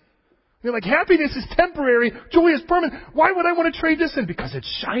happiness. And you're like, happiness is temporary, joy is permanent. Why would I want to trade this in? Because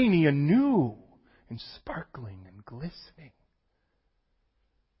it's shiny and new and sparkling and glistening.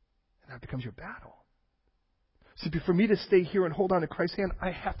 That becomes your battle. See, for me to stay here and hold on to Christ's hand,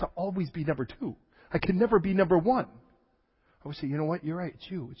 I have to always be number two. I can never be number one. I would say, you know what? You're right. It's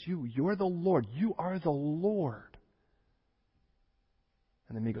you. You're the Lord. You are the Lord.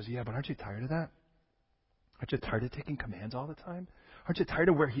 And then he goes, yeah, but aren't you tired of that? Aren't you tired of taking commands all the time? Aren't you tired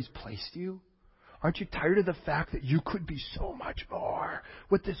of where He's placed you? Aren't you tired of the fact that you could be so much more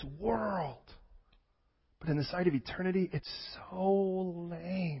with this world? But in the sight of eternity, it's so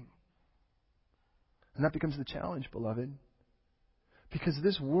lame. And that becomes the challenge, beloved. Because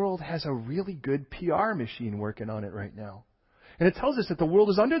this world has a really good PR machine working on it right now. And it tells us that the world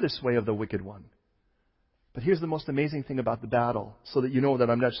is under the sway of the wicked one. But here's the most amazing thing about the battle, so that you know that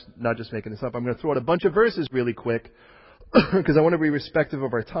I'm not just making this up. I'm going to throw out a bunch of verses really quick, because I want to be respectful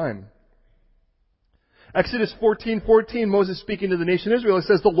of our time. Exodus 14:14, Moses speaking to the nation of Israel, it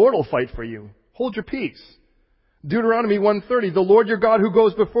says, the Lord will fight for you. Hold your peace. Deuteronomy 1:30, the Lord your God who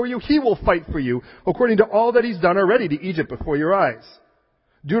goes before you, He will fight for you, according to all that He's done already to Egypt before your eyes.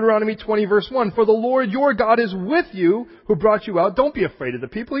 Deuteronomy 20 verse 1, for the Lord your God is with you, who brought you out. Don't be afraid of the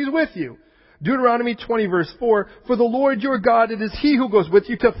people, He's with you. Deuteronomy 20 verse 4, for the Lord your God, it is He who goes with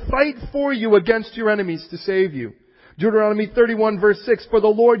you to fight for you against your enemies to save you. Deuteronomy 31 verse 6, for the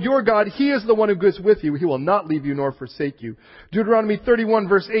Lord your God, He is the one who goes with you. He will not leave you nor forsake you. Deuteronomy 31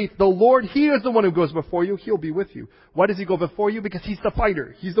 verse 8, the Lord, He is the one who goes before you. He'll be with you. Why does He go before you? Because He's the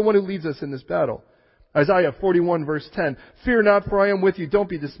fighter. He's the one who leads us in this battle. Isaiah 41 verse 10, fear not, for I am with you. Don't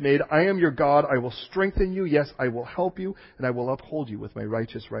be dismayed. I am your God. I will strengthen you. Yes, I will help you, and I will uphold you with my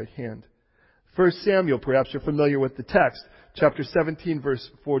righteous right hand. 1 Samuel, perhaps you're familiar with the text, chapter 17 verse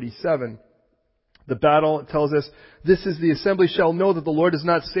 47. The battle, it tells us, this is the assembly shall know that the Lord does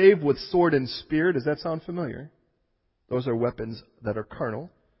not save with sword and spear. Does that sound familiar? Those are weapons that are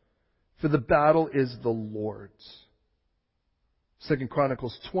carnal. For the battle is the Lord's. 2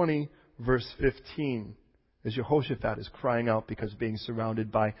 Chronicles 20 verse 15. As Jehoshaphat is crying out because being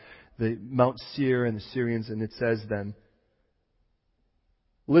surrounded by the Mount Seir and the Syrians, and it says then,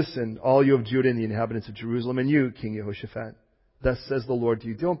 listen, all you of Judah and the inhabitants of Jerusalem, and you, King Jehoshaphat. Thus says the Lord to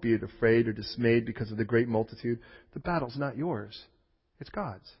you, don't be afraid or dismayed because of the great multitude. The battle's not yours. It's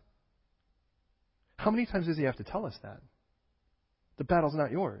God's. How many times does He have to tell us that? The battle's not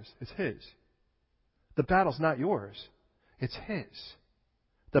yours. It's His. The battle's not yours. It's His.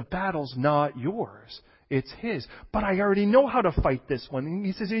 The battle's not yours. It's His. But I already know how to fight this one. And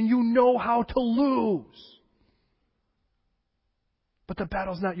He says, and you know how to lose. But the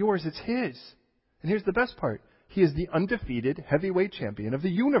battle's not yours. It's His. And here's the best part. He is the undefeated heavyweight champion of the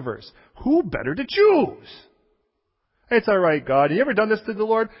universe. Who better to choose? It's all right, God. You ever done this to the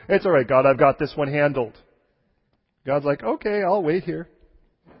Lord? It's all right, God. I've got this one handled. God's like, okay, I'll wait here.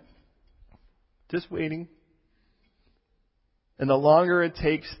 Just waiting. And the longer it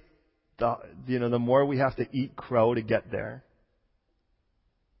takes, the more we have to eat crow to get there.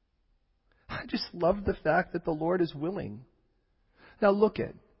 I just love the fact that the Lord is willing. Now look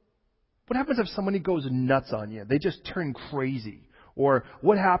at, what happens if somebody goes nuts on you? They just turn crazy. Or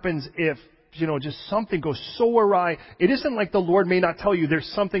what happens if, just something goes so awry? It isn't like the Lord may not tell you there's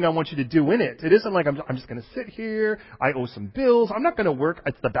something I want you to do in it. It isn't like I'm just going to sit here. I owe some bills. I'm not going to work.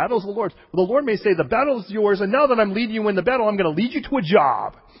 The battle's the Lord's. Well, the Lord may say the battle's yours, and now that I'm leading you in the battle, I'm going to lead you to a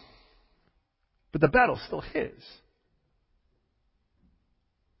job. But the battle's still His.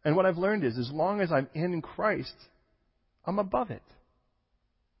 And what I've learned is, as long as I'm in Christ, I'm above it.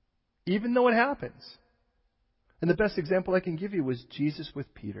 Even though it happens. And the best example I can give you was Jesus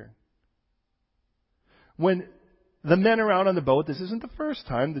with Peter. When the men are out on the boat, this isn't the first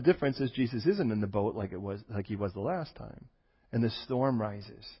time. The difference is Jesus isn't in the boat like He was the last time. And the storm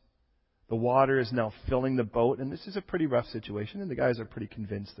rises. The water is now filling the boat, and this is a pretty rough situation, and the guys are pretty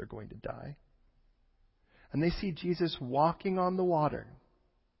convinced they're going to die. And they see Jesus walking on the water.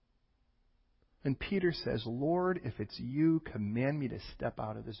 And Peter says, Lord, if it's you, command me to step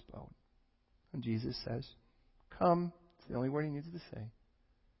out of this boat. And Jesus says, come. It's the only word He needs to say.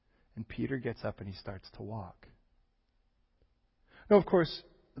 And Peter gets up and he starts to walk. Now, of course,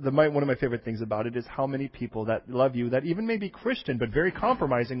 one of my favorite things about it is how many people that love you, that even may be Christian but very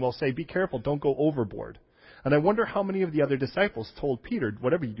compromising, will say, be careful, don't go overboard. And I wonder how many of the other disciples told Peter,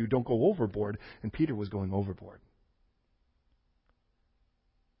 whatever you do, don't go overboard. And Peter was going overboard.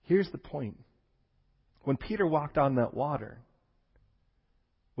 Here's the point. When Peter walked on that water,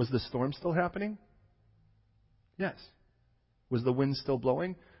 was the storm still happening? Yes. Was the wind still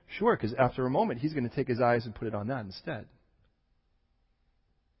blowing? Sure, because after a moment, he's going to take his eyes and put it on that instead.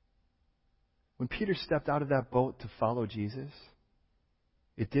 When Peter stepped out of that boat to follow Jesus,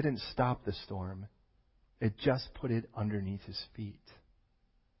 it didn't stop the storm. It just put it underneath his feet.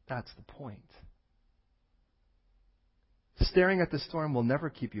 That's the point. Staring at the storm will never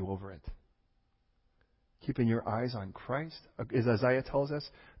keep you over it. Keeping your eyes on Christ, as Isaiah tells us,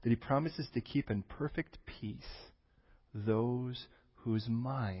 that He promises to keep in perfect peace those whose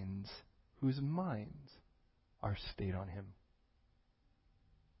minds are stayed on Him.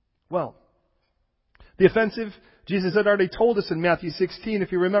 Well, the offensive, Jesus had already told us in Matthew 16,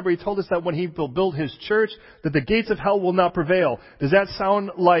 if you remember, He told us that when He will build His church, that the gates of hell will not prevail. Does that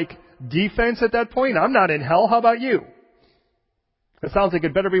sound like defense at that point? I'm not in hell. How about you? It sounds like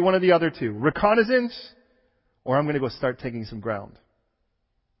it better be one of the other two. Reconnaissance, or I'm going to go start taking some ground.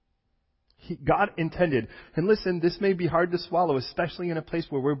 God intended, and listen, this may be hard to swallow, especially in a place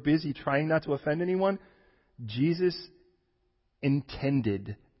where we're busy trying not to offend anyone. Jesus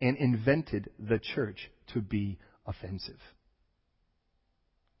intended and invented the church to be offensive.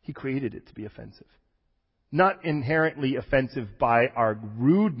 He created it to be offensive. Not inherently offensive by our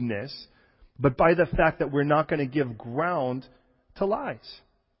rudeness, but by the fact that we're not going to give ground to lies.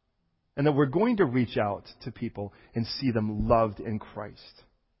 And that we're going to reach out to people and see them loved in Christ.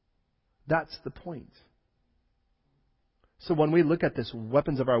 That's the point. So when we look at this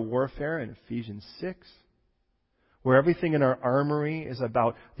weapons of our warfare in Ephesians 6, where everything in our armory is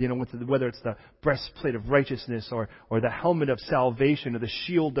about, whether it's the breastplate of righteousness or the helmet of salvation or the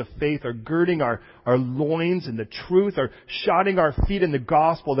shield of faith or girding our loins in the truth or shodding our feet in the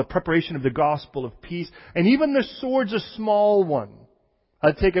gospel, the preparation of the gospel of peace, and even the sword's a small one.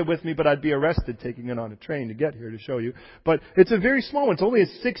 I'd take it with me, but I'd be arrested taking it on a train to get here to show you. But it's a very small one. It's only a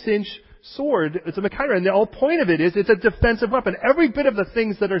 6-inch sword. It's a Machaira. And the whole point of it is it's a defensive weapon. Every bit of the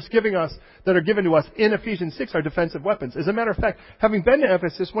things that are given to us in Ephesians 6 are defensive weapons. As a matter of fact, having been to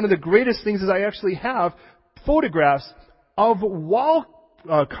Ephesus, one of the greatest things is I actually have photographs of wall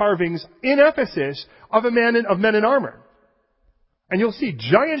carvings in Ephesus of men in armor. And you'll see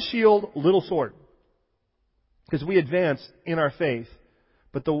giant shield, little sword. Because we advance in our faith.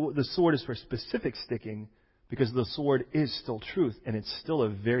 But the sword is for specific sticking because the sword is still truth and it's still a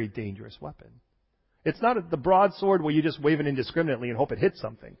very dangerous weapon. It's not the broadsword where you just wave it indiscriminately and hope it hits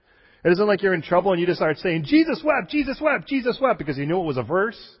something. It isn't like you're in trouble and you just start saying, Jesus wept, Jesus wept, Jesus wept, because you knew it was a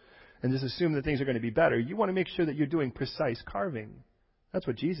verse and just assume that things are going to be better. You want to make sure that you're doing precise carving. That's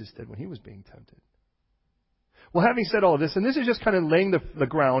what Jesus did when he was being tempted. Well, having said all of this, and this is just kind of laying the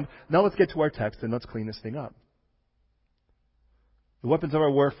ground, now let's get to our text and let's clean this thing up. The weapons of our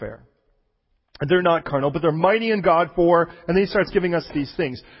warfare. They're not carnal, but they're mighty in God for, and then he starts giving us these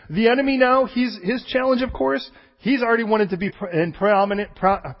things. The enemy now, his challenge, of course, he's already wanted to be in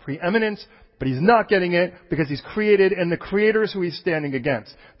preeminence, but he's not getting it because he's created, and the creator is who he's standing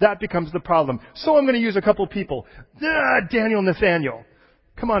against. That becomes the problem. So I'm going to use a couple people. Daniel and Nathaniel.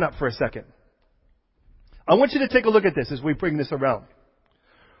 Come on up for a second. I want you to take a look at this as we bring this around.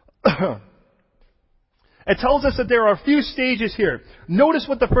 It tells us that there are a few stages here. Notice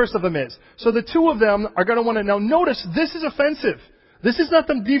what the first of them is. So the two of them are going to want to now notice this is offensive. This is not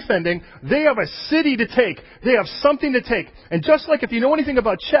them defending. They have a city to take. They have something to take. And just like if you know anything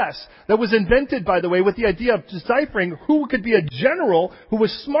about chess, that was invented, by the way, with the idea of deciphering who could be a general who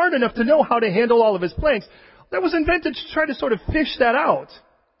was smart enough to know how to handle all of his planks, that was invented to try to sort of fish that out.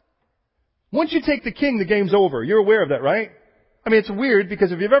 Once you take the king, the game's over. You're aware of that, right? I mean, it's weird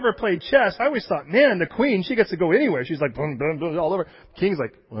because if you've ever played chess, I always thought, man, the queen, she gets to go anywhere. She's like, boom, boom, boom, all over. King's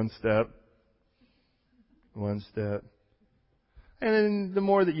like, one step. And then the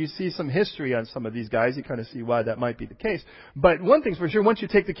more that you see some history on some of these guys, you kind of see why that might be the case. But one thing's for sure, once you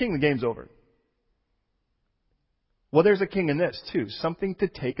take the king, the game's over. Well, there's a king in this, too. Something to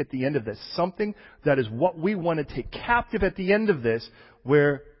take at the end of this. Something that is what we want to take captive at the end of this,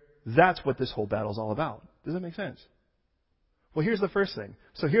 where that's what this whole battle's all about. Does that make sense? Well, here's the first thing.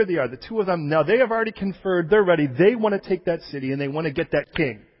 So here they are, the two of them. Now, they have already conferred. They're ready. They want to take that city, and they want to get that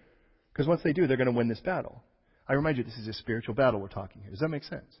king. Because once they do, they're going to win this battle. I remind you, this is a spiritual battle we're talking here. Does that make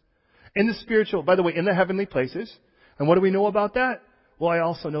sense? In the spiritual, by the way, in the heavenly places. And what do we know about that? Well, I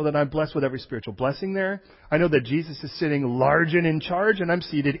also know that I'm blessed with every spiritual blessing there. I know that Jesus is sitting large and in charge, and I'm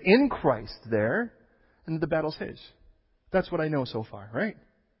seated in Christ there. And the battle's his. That's what I know so far, right?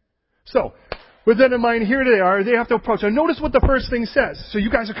 So, with that in mind, here they are. They have to approach. Now, notice what the first thing says. So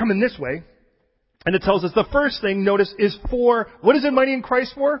you guys are coming this way. And it tells us the first thing, notice, is for, what is it mighty in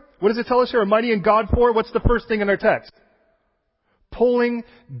Christ for? What does it tell us here? Mighty in God for? What's the first thing in our text? Pulling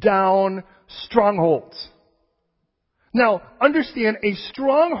down strongholds. Now, understand, a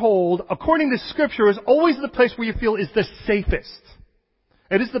stronghold, according to Scripture, is always the place where you feel is the safest.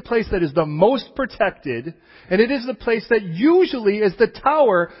 It is the place that is the most protected, and it is the place that usually is the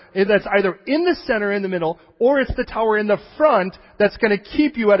tower that's either in the center, in the middle, or it's the tower in the front that's going to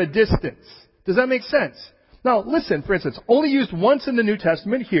keep you at a distance. Does that make sense? Now, listen, for instance, only used once in the New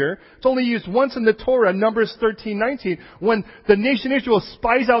Testament here. It's only used once in the Torah, Numbers 13:19, when the nation Israel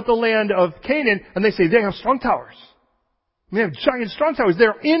spies out the land of Canaan, and they say they have strong towers. They have giant strong towers.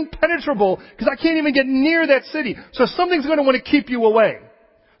 They're impenetrable, because I can't even get near that city. So something's going to want to keep you away.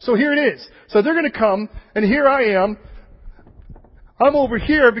 So here it is. So they're going to come, and here I am. I'm over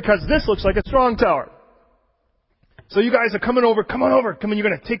here because this looks like a strong tower. So you guys are coming over. Come on over. Come on, you're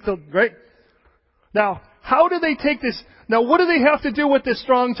going to take the, right? Now, how do they take this? Now, what do they have to do with this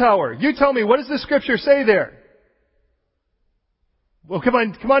strong tower? You tell me, what does the Scripture say there? Well, come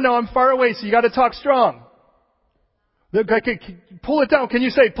on now, I'm far away, so you got to talk strong. Pull it down. Can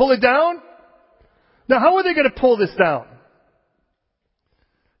you say, pull it down? Now, how are they going to pull this down?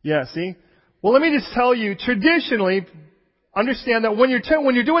 Yeah, see? Well, let me just tell you, traditionally, understand that when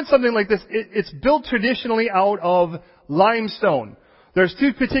you're doing something like this, it's built traditionally out of limestone. There's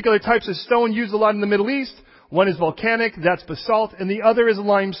two particular types of stone used a lot in the Middle East. One is volcanic, that's basalt, and the other is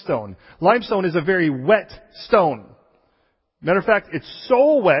limestone. Limestone is a very wet stone. Matter of fact, it's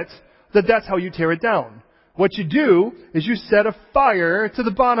so wet that that's how you tear it down. What you do is you set a fire to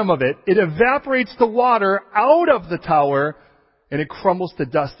the bottom of it. It evaporates the water out of the tower, and it crumbles to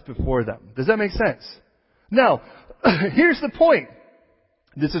dust before them. Does that make sense? Now, here's the point.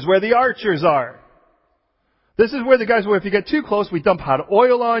 This is where the archers are. This is where the guys were, if you get too close, we dump hot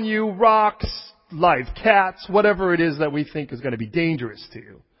oil on you, rocks, live cats, whatever it is that we think is going to be dangerous to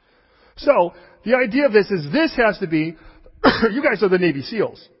you. So, the idea of this is this has to be, you guys are the Navy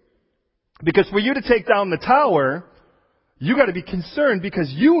SEALs. Because for you to take down the tower, you got to be concerned because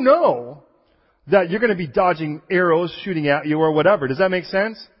you know that you're going to be dodging arrows shooting at you or whatever. Does that make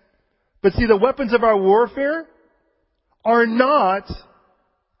sense? But see, the weapons of our warfare are not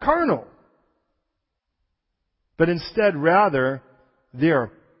carnal. But instead, rather, they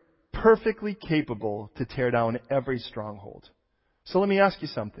are perfectly capable to tear down every stronghold. So let me ask you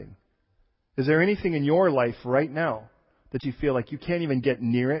something. Is there anything in your life right now that you feel like you can't even get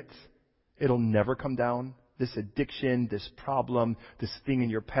near it? It'll never come down? This addiction, this problem, this thing in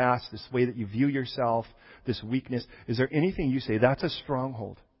your past, this way that you view yourself, this weakness. Is there anything you say, that's a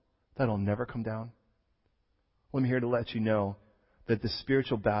stronghold, that'll never come down? Well, I'm here to let you know that the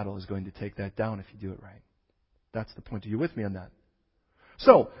spiritual battle is going to take that down if you do it right. That's the point. Are you with me on that?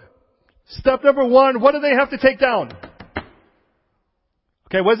 So, step number 1, what do they have to take down?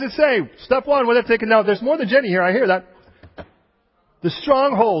 Okay, what does it say? Step 1, what are they taking down? There's more than Jenny here, I hear that. The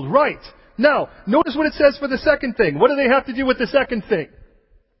stronghold, right. Now, notice what it says for the second thing. What do they have to do with the second thing?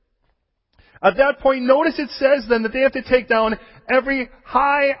 At that point, notice it says then that they have to take down every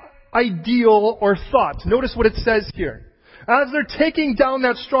high ideal or thought. Notice what it says here. As they're taking down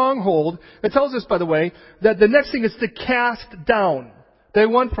that stronghold, it tells us, by the way, that the next thing is to cast down. They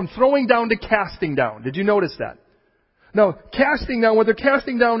went from throwing down to casting down. Did you notice that? Now, casting down, what they're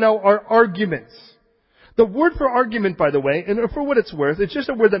casting down now are arguments. The word for argument, by the way, and for what it's worth, it's just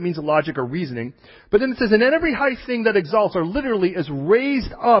a word that means logic or reasoning. But then it says, and every high thing that exalts, or literally is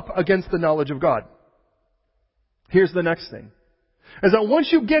raised up against the knowledge of God. Here's the next thing. Is that once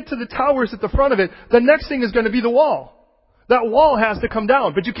you get to the towers at the front of it, the next thing is going to be the wall. That wall has to come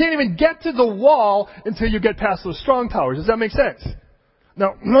down. But you can't even get to the wall until you get past those strong towers. Does that make sense?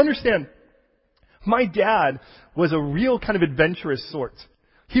 Now, understand, my dad was a real kind of adventurous sort.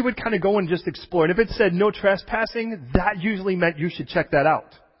 He would kind of go and just explore. And if it said no trespassing, that usually meant you should check that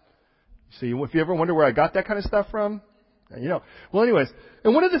out. So if you ever wonder where I got that kind of stuff from, you know. Well, anyways,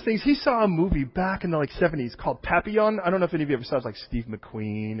 and one of the things, he saw a movie back in the 70s called Papillon. I don't know if any of you ever saw it. It's like Steve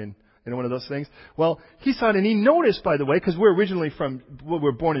McQueen and one of those things. Well, he saw it and he noticed, by the way, because we're originally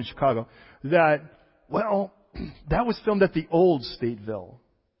we're born in Chicago, that, well, that was filmed at the old Stateville.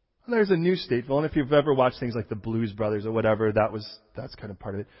 There's a new Stateville, and if you've ever watched things like the Blues Brothers or whatever, that's kind of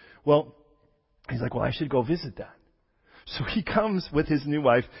part of it. Well, he's like, well, I should go visit that. So he comes with his new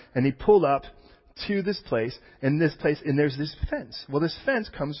wife, and he pulled up to this place, and there's this fence. Well, this fence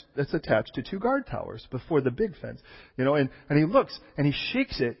that's attached to 2 guard towers before the big fence, you know, and he looks, and he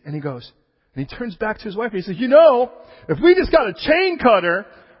shakes it, and he goes, and he turns back to his wife, and he says, you know, if we just got a chain cutter,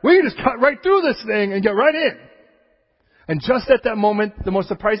 we can just cut right through this thing and get right in. And just at that moment, the most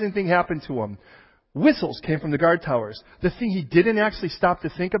surprising thing happened to him. Whistles came from the guard towers. The thing he didn't actually stop to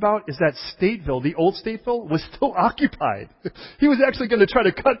think about is that Stateville, the old Stateville, was still occupied. He was actually going to try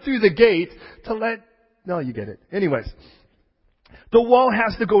to cut through the gate no, you get it. Anyways, the wall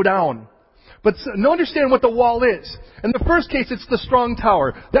has to go down. But understand what the wall is. In the first case, it's the strong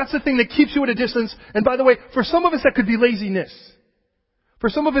tower. That's the thing that keeps you at a distance. And by the way, for some of us, that could be laziness. For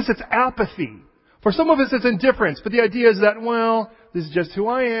some of us, it's apathy. For some of us, it's indifference. But the idea is that, well, this is just who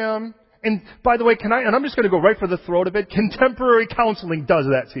I am. And by the way, and I'm just going to go right for the throat of it, contemporary counseling does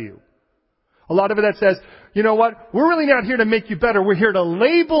that to you. A lot of it that says, you know what, we're really not here to make you better. We're here to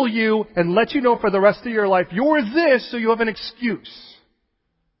label you and let you know for the rest of your life, you're this, so you have an excuse.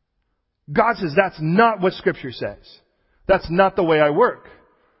 God says that's not what Scripture says. That's not the way I work.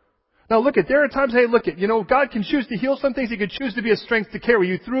 Now there are times, God can choose to heal some things. He could choose to be a strength to carry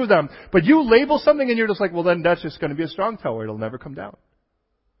you through them. But you label something and you're just like, well, then that's just going to be a strong tower. It'll never come down.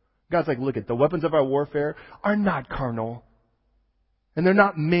 God's like, the weapons of our warfare are not carnal. And they're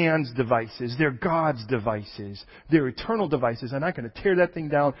not man's devices. They're God's devices. They're eternal devices. And I'm going to tear that thing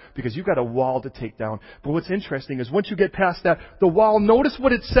down because you've got a wall to take down. But what's interesting is once you get past that, the wall, notice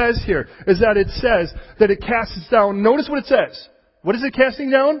what it says here, is that it says that it casts down. Notice what it says. What is it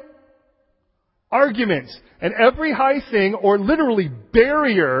casting down? Arguments. And every high thing, or literally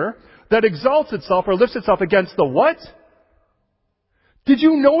barrier, that exalts itself or lifts itself against the what? Did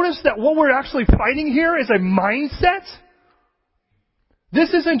you notice that what we're actually fighting here is a mindset?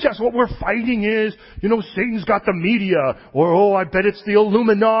 This isn't just what we're fighting is, Satan's got the media, or I bet it's the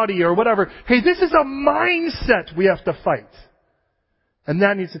Illuminati, or whatever. Hey, this is a mindset we have to fight. And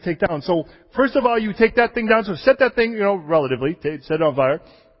that needs to take down. So, first of all, you take that thing down, so set that thing, relatively, set it on fire,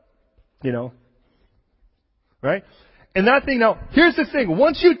 right? And that thing, now, here's the thing.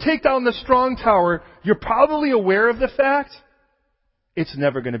 Once you take down the strong tower, you're probably aware of the fact it's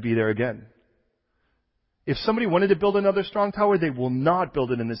never going to be there again. If somebody wanted to build another strong tower, they will not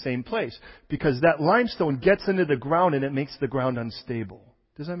build it in the same place. Because that limestone gets into the ground and it makes the ground unstable.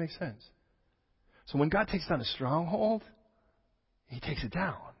 Does that make sense? So when God takes down a stronghold, He takes it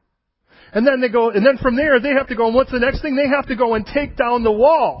down. And then from there they have to go, and what's the next thing? They have to go and take down the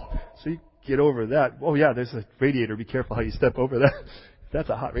wall. So you get over that. Oh yeah, there's a radiator. Be careful how you step over that. That's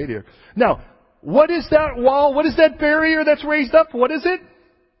a hot radiator. Now, what is that wall? What is that barrier that's raised up? What is it?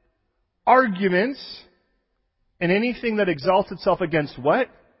 Arguments. And anything that exalts itself against what?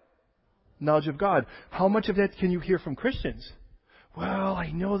 Knowledge of God. How much of that can you hear from Christians? Well,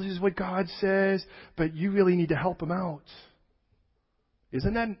 I know this is what God says, but you really need to help them out.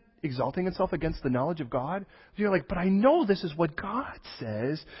 Isn't that exalting itself against the knowledge of God? You're like, but I know this is what God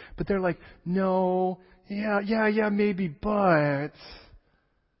says. But they're like, no, yeah, maybe, but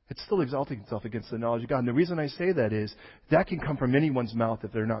it's still exalting itself against the knowledge of God. And the reason I say that is that can come from anyone's mouth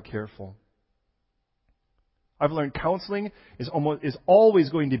if they're not careful. I've learned counseling is always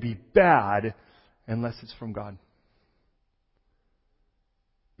going to be bad unless it's from God.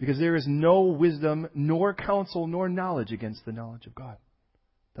 Because there is no wisdom, nor counsel, nor knowledge against the knowledge of God.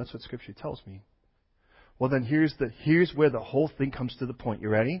 That's what Scripture tells me. Well, then here's where the whole thing comes to the point. You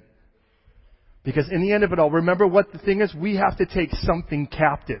ready? Because in the end of it all, remember what the thing is? We have to take something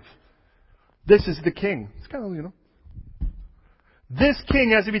captive. This is the king. It's kind of, This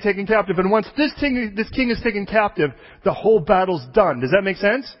king has to be taken captive. And once this king is taken captive, the whole battle's done. Does that make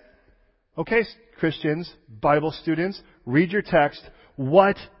sense? Okay, Christians, Bible students, read your text.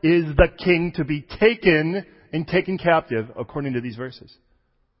 What is the king to be taken and taken captive according to these verses?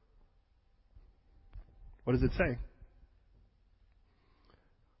 What does it say?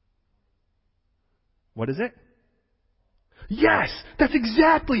 What is it? Yes, that's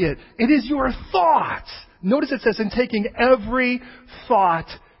exactly it. It is your thoughts. Notice it says, in taking every thought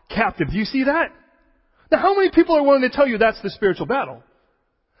captive. Do you see that? Now, how many people are willing to tell you that's the spiritual battle?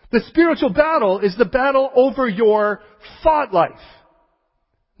 The spiritual battle is the battle over your thought life.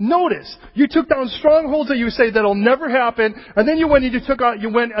 Notice, you took down strongholds that you say that'll never happen, and then you went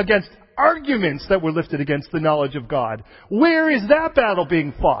against arguments that were lifted against the knowledge of God. Where is that battle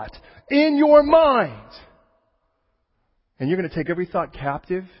being fought? In your mind. And you're going to take every thought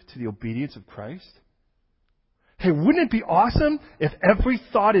captive to the obedience of Christ? Hey, wouldn't it be awesome if every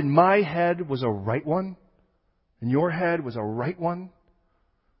thought in my head was a right one? And your head was a right one?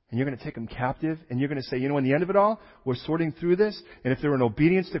 And you're going to take them captive? And you're going to say, in the end of it all, we're sorting through this. And if they're in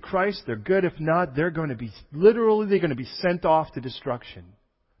obedience to Christ, they're good. If not, they're going to be sent off to destruction.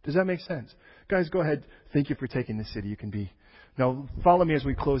 Does that make sense? Guys, go ahead. Thank you for taking this city. You can be. Now, follow me as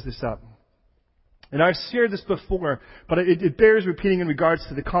we close this up. And I've shared this before, but it bears repeating in regards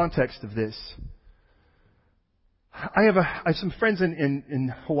to the context of this. I have some friends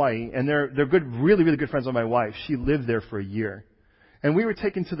in Hawaii, and they're good, really, really good friends of my wife. She lived there for a year. And we were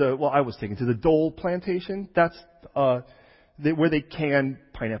taken I was taken to the Dole plantation. That's, where they can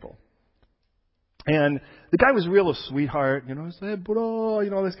pineapple. And the guy was real a sweetheart,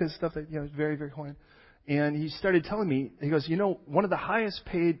 all this kind of stuff that, very, very Hawaiian. And he started telling me, he goes, one of the highest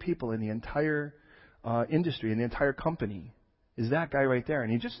paid people in the entire industry, in the entire company, is that guy right there.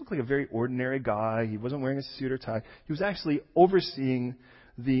 And he just looked like a very ordinary guy. He wasn't wearing a suit or tie. He was actually overseeing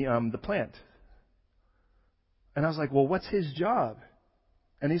the plant. And I was like, well, what's his job?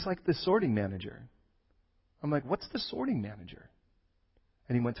 And he's like the sorting manager. I'm like, what's the sorting manager?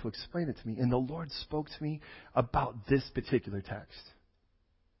 And he went to explain it to me. And the Lord spoke to me about this particular text.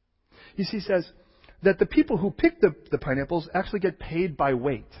 He says that the people who pick the pineapples actually get paid by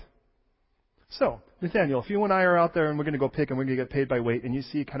weight. So, Nathaniel, if you and I are out there and we're going to go pick and we're going to get paid by weight, and you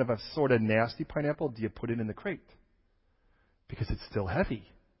see kind of a sort of nasty pineapple, do you put it in the crate? Because it's still heavy.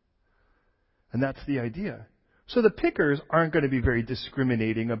 And that's the idea. So the pickers aren't going to be very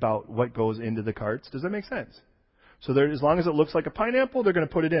discriminating about what goes into the carts. Does that make sense? So as long as it looks like a pineapple, they're going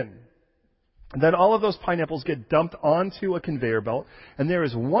to put it in. And then all of those pineapples get dumped onto a conveyor belt, and there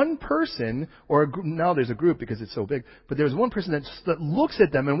is one person, or now there's a group because it's so big, but there's one person that looks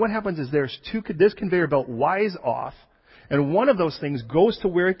at them, and what happens is this conveyor belt wires off, and one of those things goes to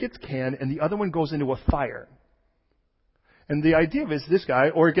where it gets canned, and the other one goes into a fire. And the idea is this guy,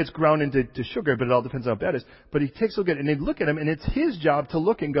 or it gets ground into sugar, but it all depends on how bad it is. But he takes a look at it, and they look at him, and it's his job to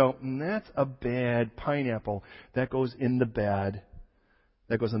look and go, that's a bad pineapple. That goes in the bad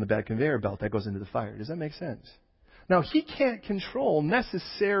conveyor belt. That goes into the fire. Does that make sense? Now, he can't control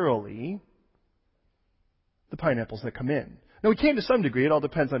necessarily the pineapples that come in. Now, he can to some degree. It all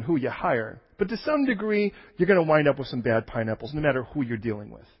depends on who you hire. But to some degree, you're going to wind up with some bad pineapples, no matter who you're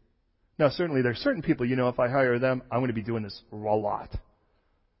dealing with. Now, certainly, there are certain people, if I hire them, I'm going to be doing this a lot.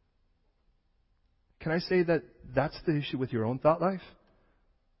 Can I say that that's the issue with your own thought life?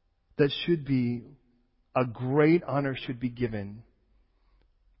 That should be a great honor should be given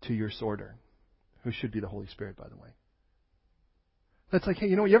to your sorter, who should be the Holy Spirit, by the way. That's like, hey,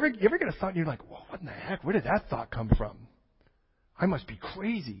 you ever get a thought and you're like, well, what in the heck? Where did that thought come from? I must be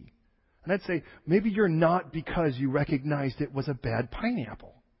crazy. And I'd say, maybe you're not because you recognized it was a bad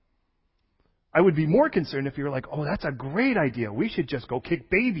pineapple. I would be more concerned if you were like, oh, that's a great idea. We should just go kick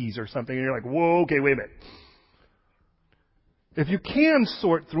babies or something. And you're like, whoa, okay, wait a minute. If you can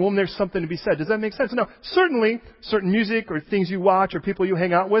sort through them, there's something to be said. Does that make sense? Now, certainly, certain music or things you watch or people you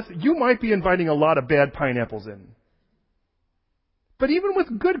hang out with, you might be inviting a lot of bad pineapples in. But even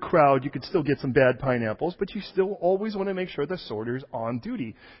with good crowd, you could still get some bad pineapples, but you still always want to make sure the sorter's on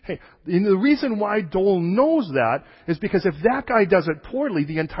duty. Hey, and the reason why Dole knows that is because if that guy does it poorly,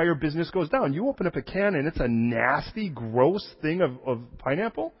 the entire business goes down. You open up a can and it's a nasty, gross thing of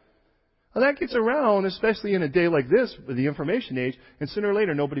pineapple. Well, that gets around, especially in a day like this, with the information age, and sooner or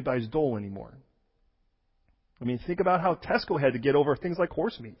later nobody buys Dole anymore. I mean, think about how Tesco had to get over things like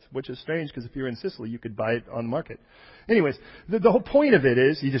horse meat, which is strange because if you're in Sicily, you could buy it on the market. Anyways, the whole point of it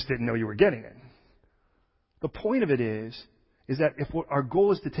is, you just didn't know you were getting it. The point of it is that if our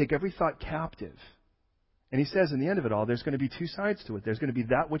goal is to take every thought captive, and he says in the end of it all, there's going to be two sides to it. There's going to be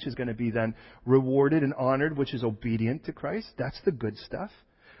that which is going to be then rewarded and honored, which is obedient to Christ. That's the good stuff.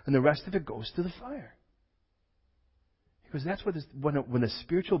 And the rest of it goes to the fire. Because that's when the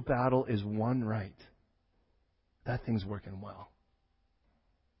spiritual battle is won right. That thing's working well.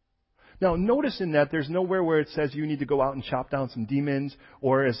 Now, notice in that there's nowhere where it says you need to go out and chop down some demons,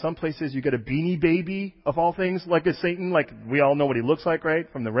 or in some places you get a beanie baby, of all things, like a Satan, like we all know what he looks like,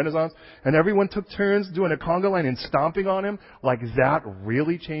 right, from the Renaissance, and everyone took turns doing a conga line and stomping on him, like that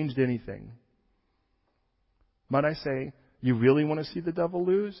really changed anything. Might I say, you really want to see the devil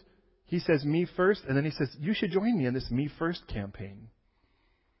lose? He says, me first, and then he says, you should join me in this me first campaign.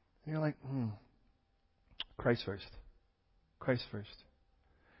 And you're like, Christ first. Christ first.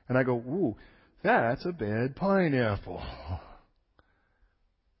 And I go, ooh, that's a bad pineapple.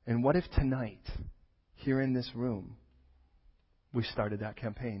 And what if tonight, here in this room, we started that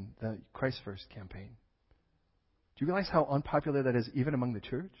campaign, the Christ first campaign? Do you realize how unpopular that is even among the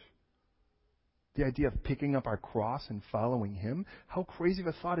church? The idea of picking up our cross and following Him? How crazy of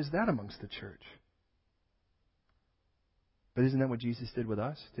a thought is that amongst the church? But isn't that what Jesus did with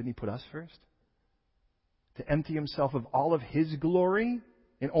us? Didn't He put us first? To empty Himself of all of His glory,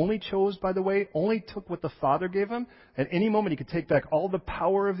 and only chose, by the way, only took what the Father gave Him. At any moment He could take back all the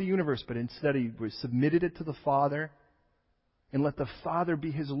power of the universe, but instead He submitted it to the Father and let the Father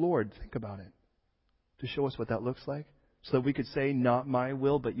be His Lord. Think about it. To show us what that looks like. So that we could say, not my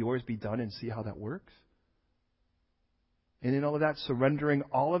will, but yours be done, and see how that works. And in all of that, surrendering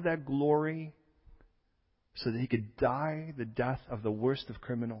all of that glory so that He could die the death of the worst of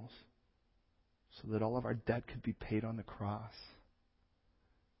criminals. So that all of our debt could be paid on the cross.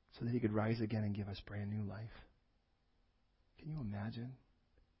 So that He could rise again and give us brand new life. Can you imagine?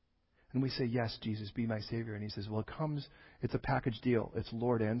 And we say, yes, Jesus, be my Savior. And He says, well, it's a package deal. It's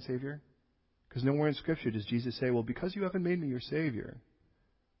Lord and Savior. Because nowhere in Scripture does Jesus say, well, because you haven't made me your Savior.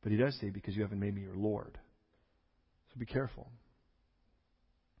 But He does say, because you haven't made me your Lord. So be careful.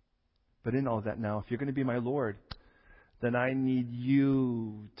 But in all of that now, if you're going to be my Lord, then I need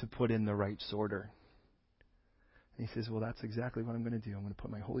you to put in the right sorter. And He says, well, that's exactly what I'm going to do. I'm going to put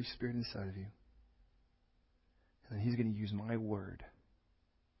my Holy Spirit inside of you. And then He's going to use my word.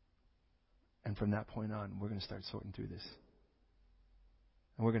 And from that point on, we're going to start sorting through this.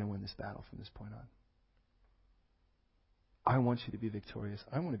 And we're going to win this battle from this point on. I want you to be victorious.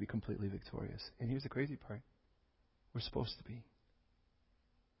 I want to be completely victorious. And here's the crazy part. We're supposed to be.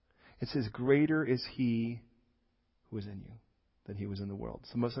 It says, greater is He who is in you than he was in the world.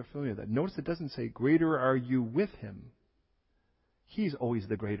 Some of us are familiar with that. Notice it doesn't say, greater are you with Him. He's always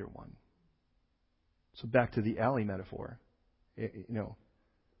the greater one. So back to the alley metaphor. Hand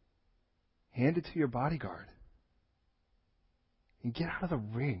it to your bodyguard. And get out of the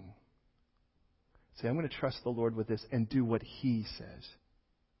ring. Say, I'm going to trust the Lord with this and do what He says.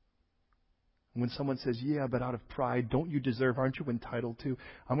 And when someone says, yeah, but out of pride, don't you deserve, aren't you entitled to?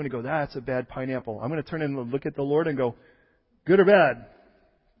 I'm going to go, that's a bad pineapple. I'm going to turn and look at the Lord and go, good or bad?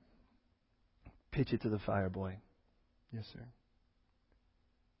 Pitch it to the fire, boy. Yes, sir.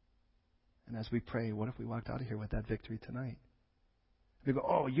 And as we pray, what if we walked out of here with that victory tonight? We go,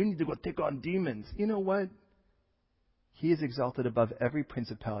 oh, you need to go take on demons. You know what? He is exalted above every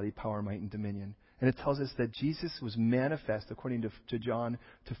principality, power, might, and dominion. And it tells us that Jesus was manifest, according to John,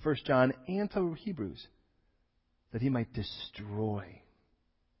 to 1 John, and to Hebrews, that He might destroy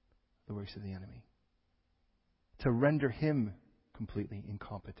the works of the enemy. To render Him completely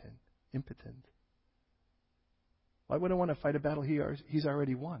incompetent, impotent. Why would I want to fight a battle He's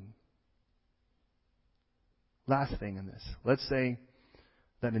already won? Last thing in this. Let's say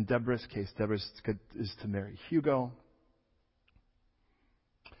that in Deborah's case, Deborah is to marry Hugo.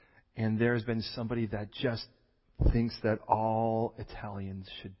 And there's been somebody that just thinks that all Italians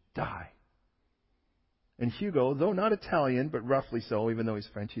should die. And Hugo, though not Italian, but roughly so, even though he's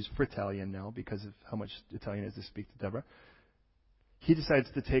French, he's Fritalian now because of how much Italian is to speak to Deborah. He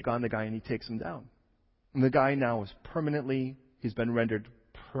decides to take on the guy and he takes him down. And the guy now he's been rendered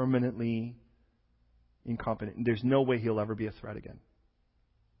permanently incompetent. And there's no way he'll ever be a threat again.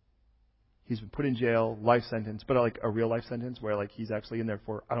 He's been put in jail, life sentence, but like a real life sentence where like he's actually in there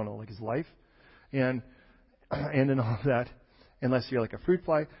for, I don't know, like his life. And then all of that, unless you're like a fruit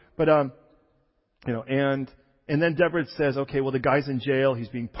fly. But, and then Deborah says, okay, well, the guy's in jail, he's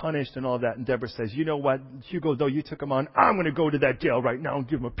being punished and all of that. And Deborah says, you know what, Hugo, though you took him on, I'm going to go to that jail right now and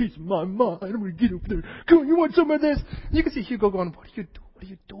give him a piece of my mind. I'm going to get over there. Come on, you want some of this? And you can see Hugo going, what are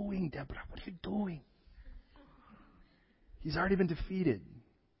you doing, Deborah? What are you doing? He's already been defeated.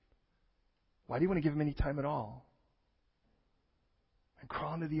 Why do you want to give him any time at all? And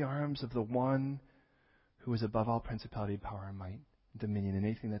crawl into the arms of the one who is above all principality, power, and might, dominion, and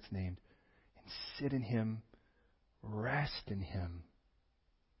anything that's named, and sit in Him, rest in Him,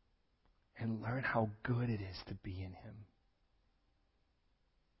 and learn how good it is to be in Him.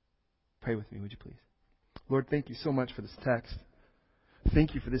 Pray with me, would you please? Lord, thank you so much for this text.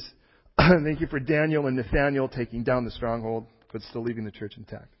 Thank you for this. Thank you for Daniel and Nathaniel taking down the stronghold, but still leaving the church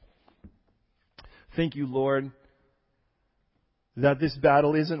intact. Thank you, Lord, that this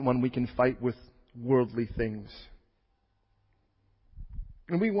battle isn't one we can fight with worldly things.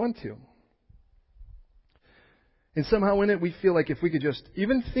 And we want to. And somehow in it we feel like if we could just,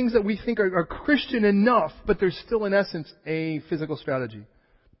 even things that we think are Christian enough, but they're still in essence a physical strategy.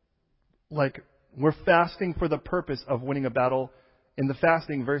 Like we're fasting for the purpose of winning a battle in the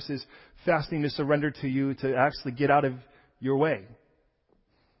fasting versus fasting to surrender to you to actually get out of your way.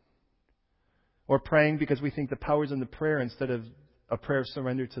 Or praying because we think the power's in the prayer instead of a prayer of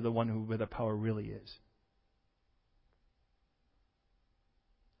surrender to the one where the power really is.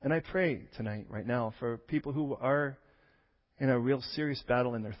 And I pray tonight, right now, for people who are in a real serious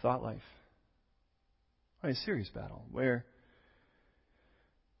battle in their thought life. A serious battle where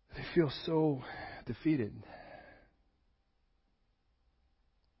they feel so defeated.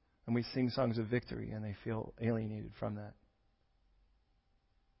 And we sing songs of victory and they feel alienated from that.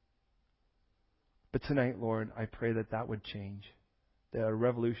 But tonight, Lord, I pray that would change, that a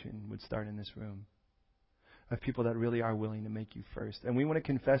revolution would start in this room of people that really are willing to make you first. And we want to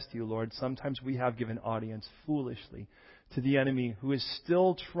confess to you, Lord, sometimes we have given audience foolishly to the enemy who is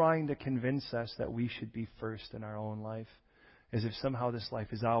still trying to convince us that we should be first in our own life, as if somehow this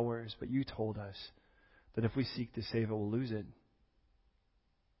life is ours. But you told us that if we seek to save it, we'll lose it.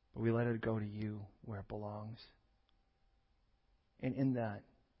 But we let it go to you where it belongs. And in that,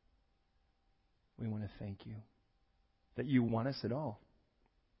 we want to thank you that you want us at all.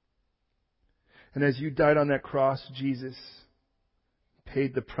 And as you died on that cross, Jesus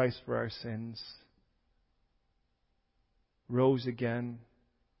paid the price for our sins, rose again.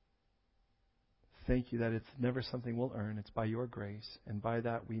 Thank you that it's never something we'll earn. It's by your grace. And by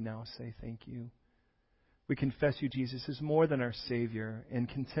that, we now say thank you. We confess you, Jesus, is more than our Savior. In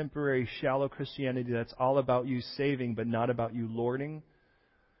contemporary shallow Christianity that's all about you saving but not about you lording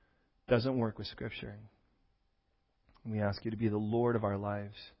doesn't work with Scripture. We ask you to be the Lord of our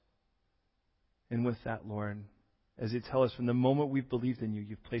lives. And with that, Lord, as you tell us from the moment we've believed in you,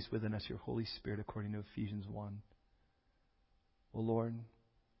 you've placed within us your Holy Spirit according to Ephesians 1. Well, Lord,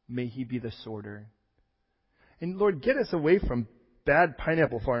 may He be the sorter. And Lord, get us away from bad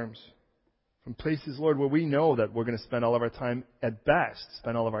pineapple farms. From places, Lord, where we know that we're going to spend all of our time, at best,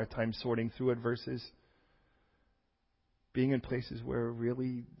 spend all of our time sorting through it versus being in places where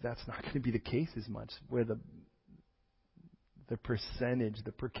really that's not going to be the case as much, where the percentage,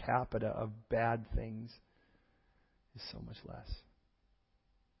 the per capita of bad things is so much less.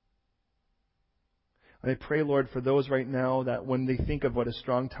 And I pray, Lord, for those right now that when they think of what a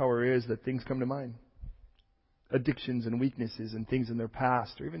strong tower is, that things come to mind. Addictions and weaknesses and things in their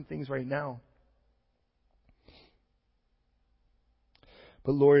past, or even things right now.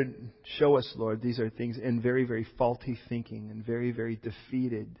 But Lord, show us, Lord, these are things in very, very faulty thinking and very, very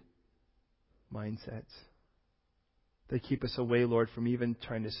defeated mindsets that keep us away, Lord, from even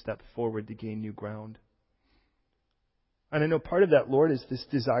trying to step forward to gain new ground. And I know part of that, Lord, is this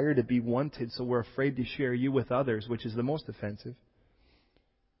desire to be wanted, so we're afraid to share you with others, which is the most offensive.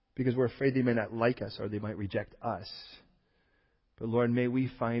 Because we're afraid they may not like us or they might reject us. But Lord, may we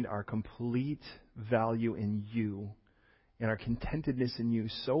find our complete value in you and our contentedness in you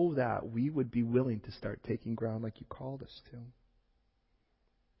so that we would be willing to start taking ground like you called us to.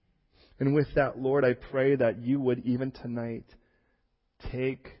 And with that, Lord, I pray that you would even tonight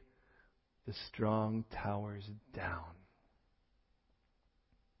take the strong towers down.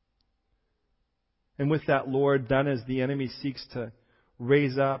 And with that, Lord, then as the enemy seeks to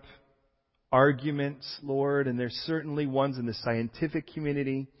raise up arguments, Lord, and there's certainly ones in the scientific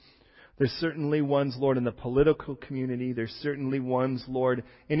community. There's certainly ones, Lord, in the political community. There's certainly ones, Lord,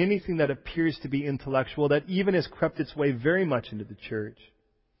 in anything that appears to be intellectual that even has crept its way very much into the church.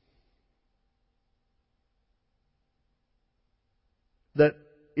 That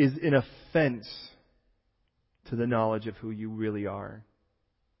is an offense to the knowledge of who you really are.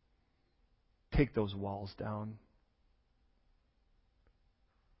 Take those walls down.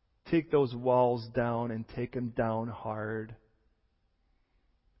 Take those walls down and take them down hard.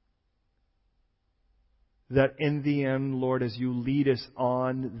 That in the end, Lord, as you lead us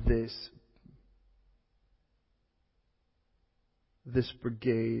on this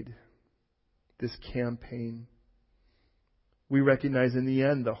brigade, this campaign, we recognize in the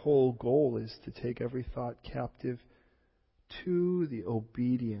end the whole goal is to take every thought captive to the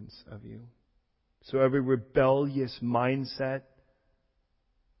obedience of you. So every rebellious mindset,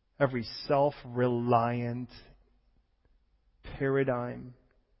 every self-reliant paradigm,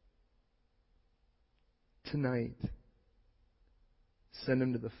 tonight, send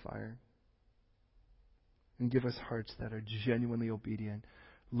them to the fire. And give us hearts that are genuinely obedient.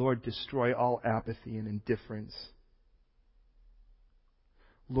 Lord, destroy all apathy and indifference.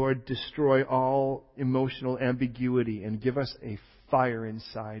 Lord, destroy all emotional ambiguity and give us a fire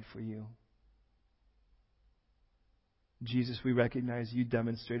inside for you. Jesus, we recognize you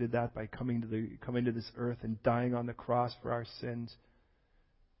demonstrated that by coming to this earth and dying on the cross for our sins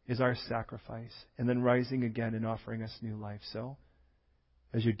is our sacrifice, and then rising again and offering us new life. So,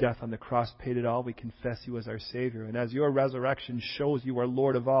 as your death on the cross paid it all, we confess you as our Savior. And as your resurrection shows you are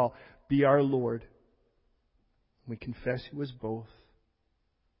Lord of all, be our Lord. We confess you as both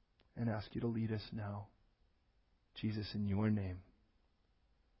and ask you to lead us now. Jesus, in your name.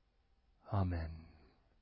 Amen.